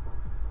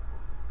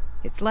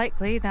 It's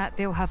likely that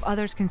they'll have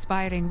others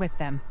conspiring with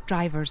them,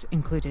 drivers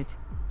included.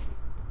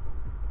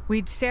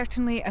 We'd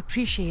certainly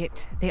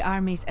appreciate the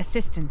Army's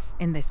assistance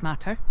in this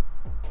matter.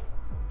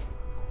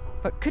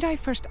 But could I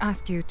first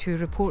ask you to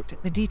report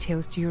the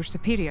details to your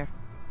superior?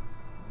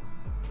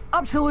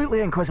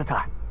 Absolutely,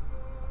 Inquisitor.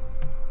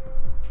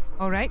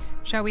 All right,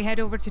 shall we head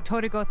over to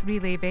Torrigoth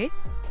Relay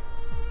Base?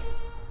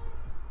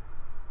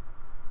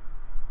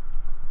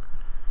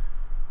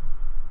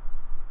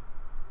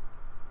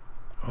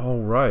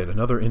 All right,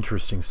 another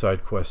interesting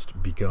side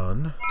quest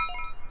begun.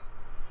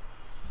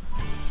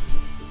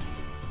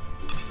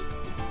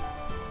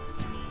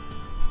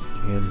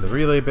 In the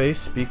relay base,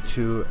 speak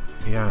to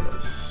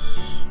Iannis.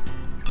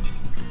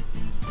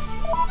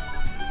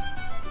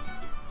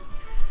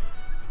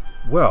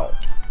 Well.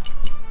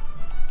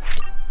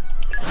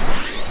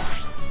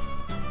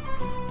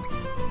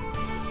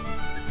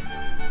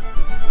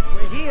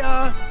 We're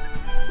here.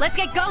 Let's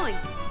get going.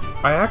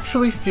 I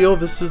actually feel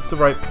this is the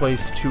right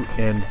place to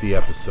end the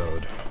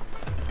episode.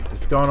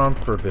 It's gone on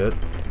for a bit.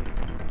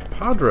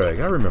 Padraig,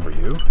 I remember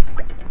you.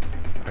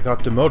 I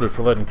got demoted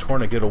for letting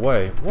Torna get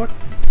away. What?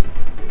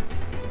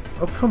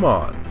 Oh, come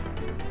on.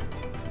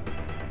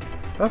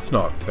 That's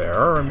not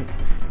fair. I mean,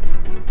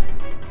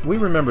 we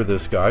remember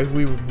this guy.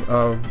 We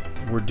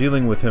were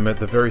dealing with him at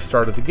the very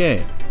start of the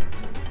game.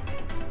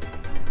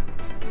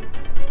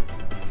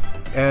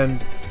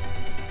 And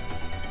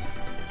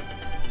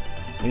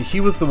he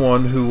was the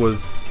one who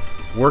was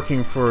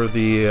working for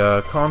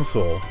the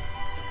consul,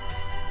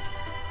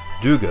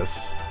 Dougal,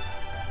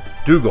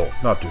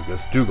 not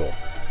Dugas, Dougal.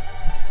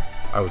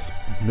 I was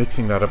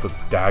mixing that up with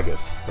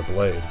Dagus, the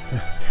blade.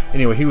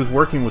 Anyway, he was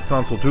working with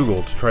Consul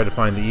Dougal to try to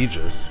find the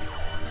Aegis.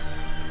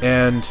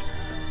 And,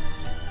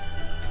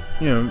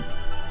 you know,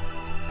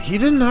 he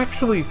didn't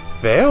actually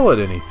fail at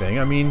anything.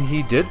 I mean,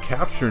 he did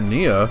capture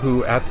Nia,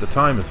 who at the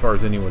time, as far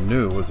as anyone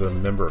knew, was a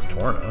member of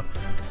Torna.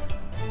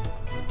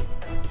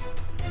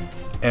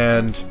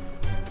 And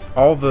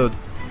all the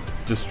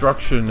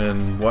destruction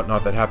and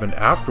whatnot that happened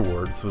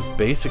afterwards was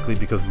basically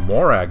because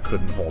Morag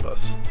couldn't hold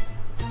us.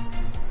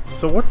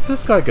 So what's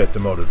this guy get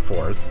demoted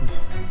for?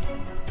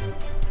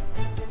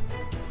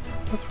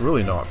 That's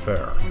really not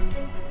fair.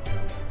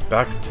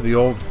 Back to the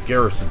old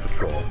garrison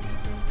patrol.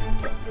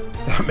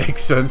 That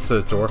makes sense,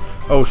 said Tor.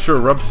 Oh sure,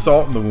 rub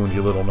salt in the wound,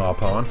 you little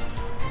Nopon.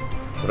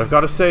 But I've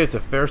got to say, it's a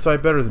fair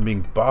sight better than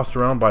being bossed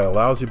around by a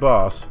lousy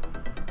boss.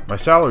 My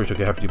salary took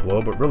a hefty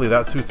blow, but really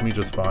that suits me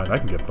just fine. I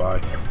can get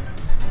by.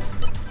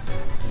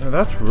 Yeah,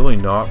 that's really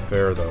not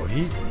fair, though.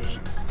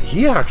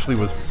 He actually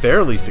was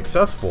fairly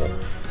successful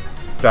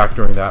back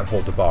during that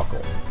whole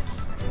debacle.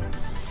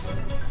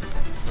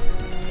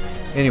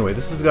 Anyway,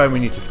 this is the guy we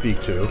need to speak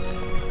to.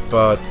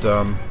 But,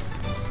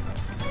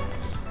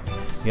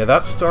 yeah,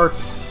 that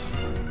starts,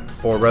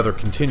 or rather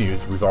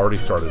continues, we've already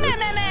started it,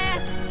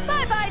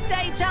 Bye-bye,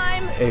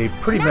 daytime. a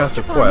pretty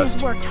massive Mastapon quest.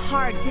 has worked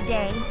hard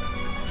today.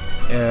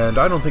 And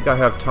I don't think I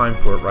have time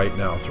for it right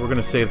now, so we're going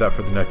to save that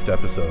for the next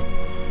episode.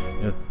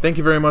 You know, thank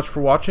you very much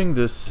for watching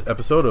this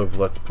episode of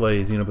Let's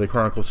Play Xenoblade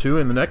Chronicles 2.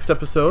 In the next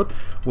episode,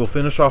 we'll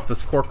finish off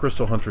this Core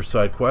Crystal Hunter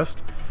side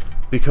quest,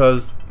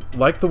 because,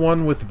 like the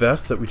one with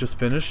Vess that we just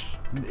finished,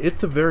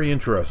 it's a very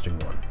interesting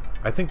one.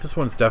 I think this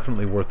one's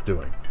definitely worth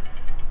doing.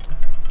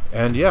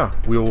 And yeah,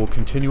 we will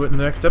continue it in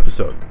the next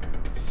episode.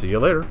 See you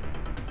later.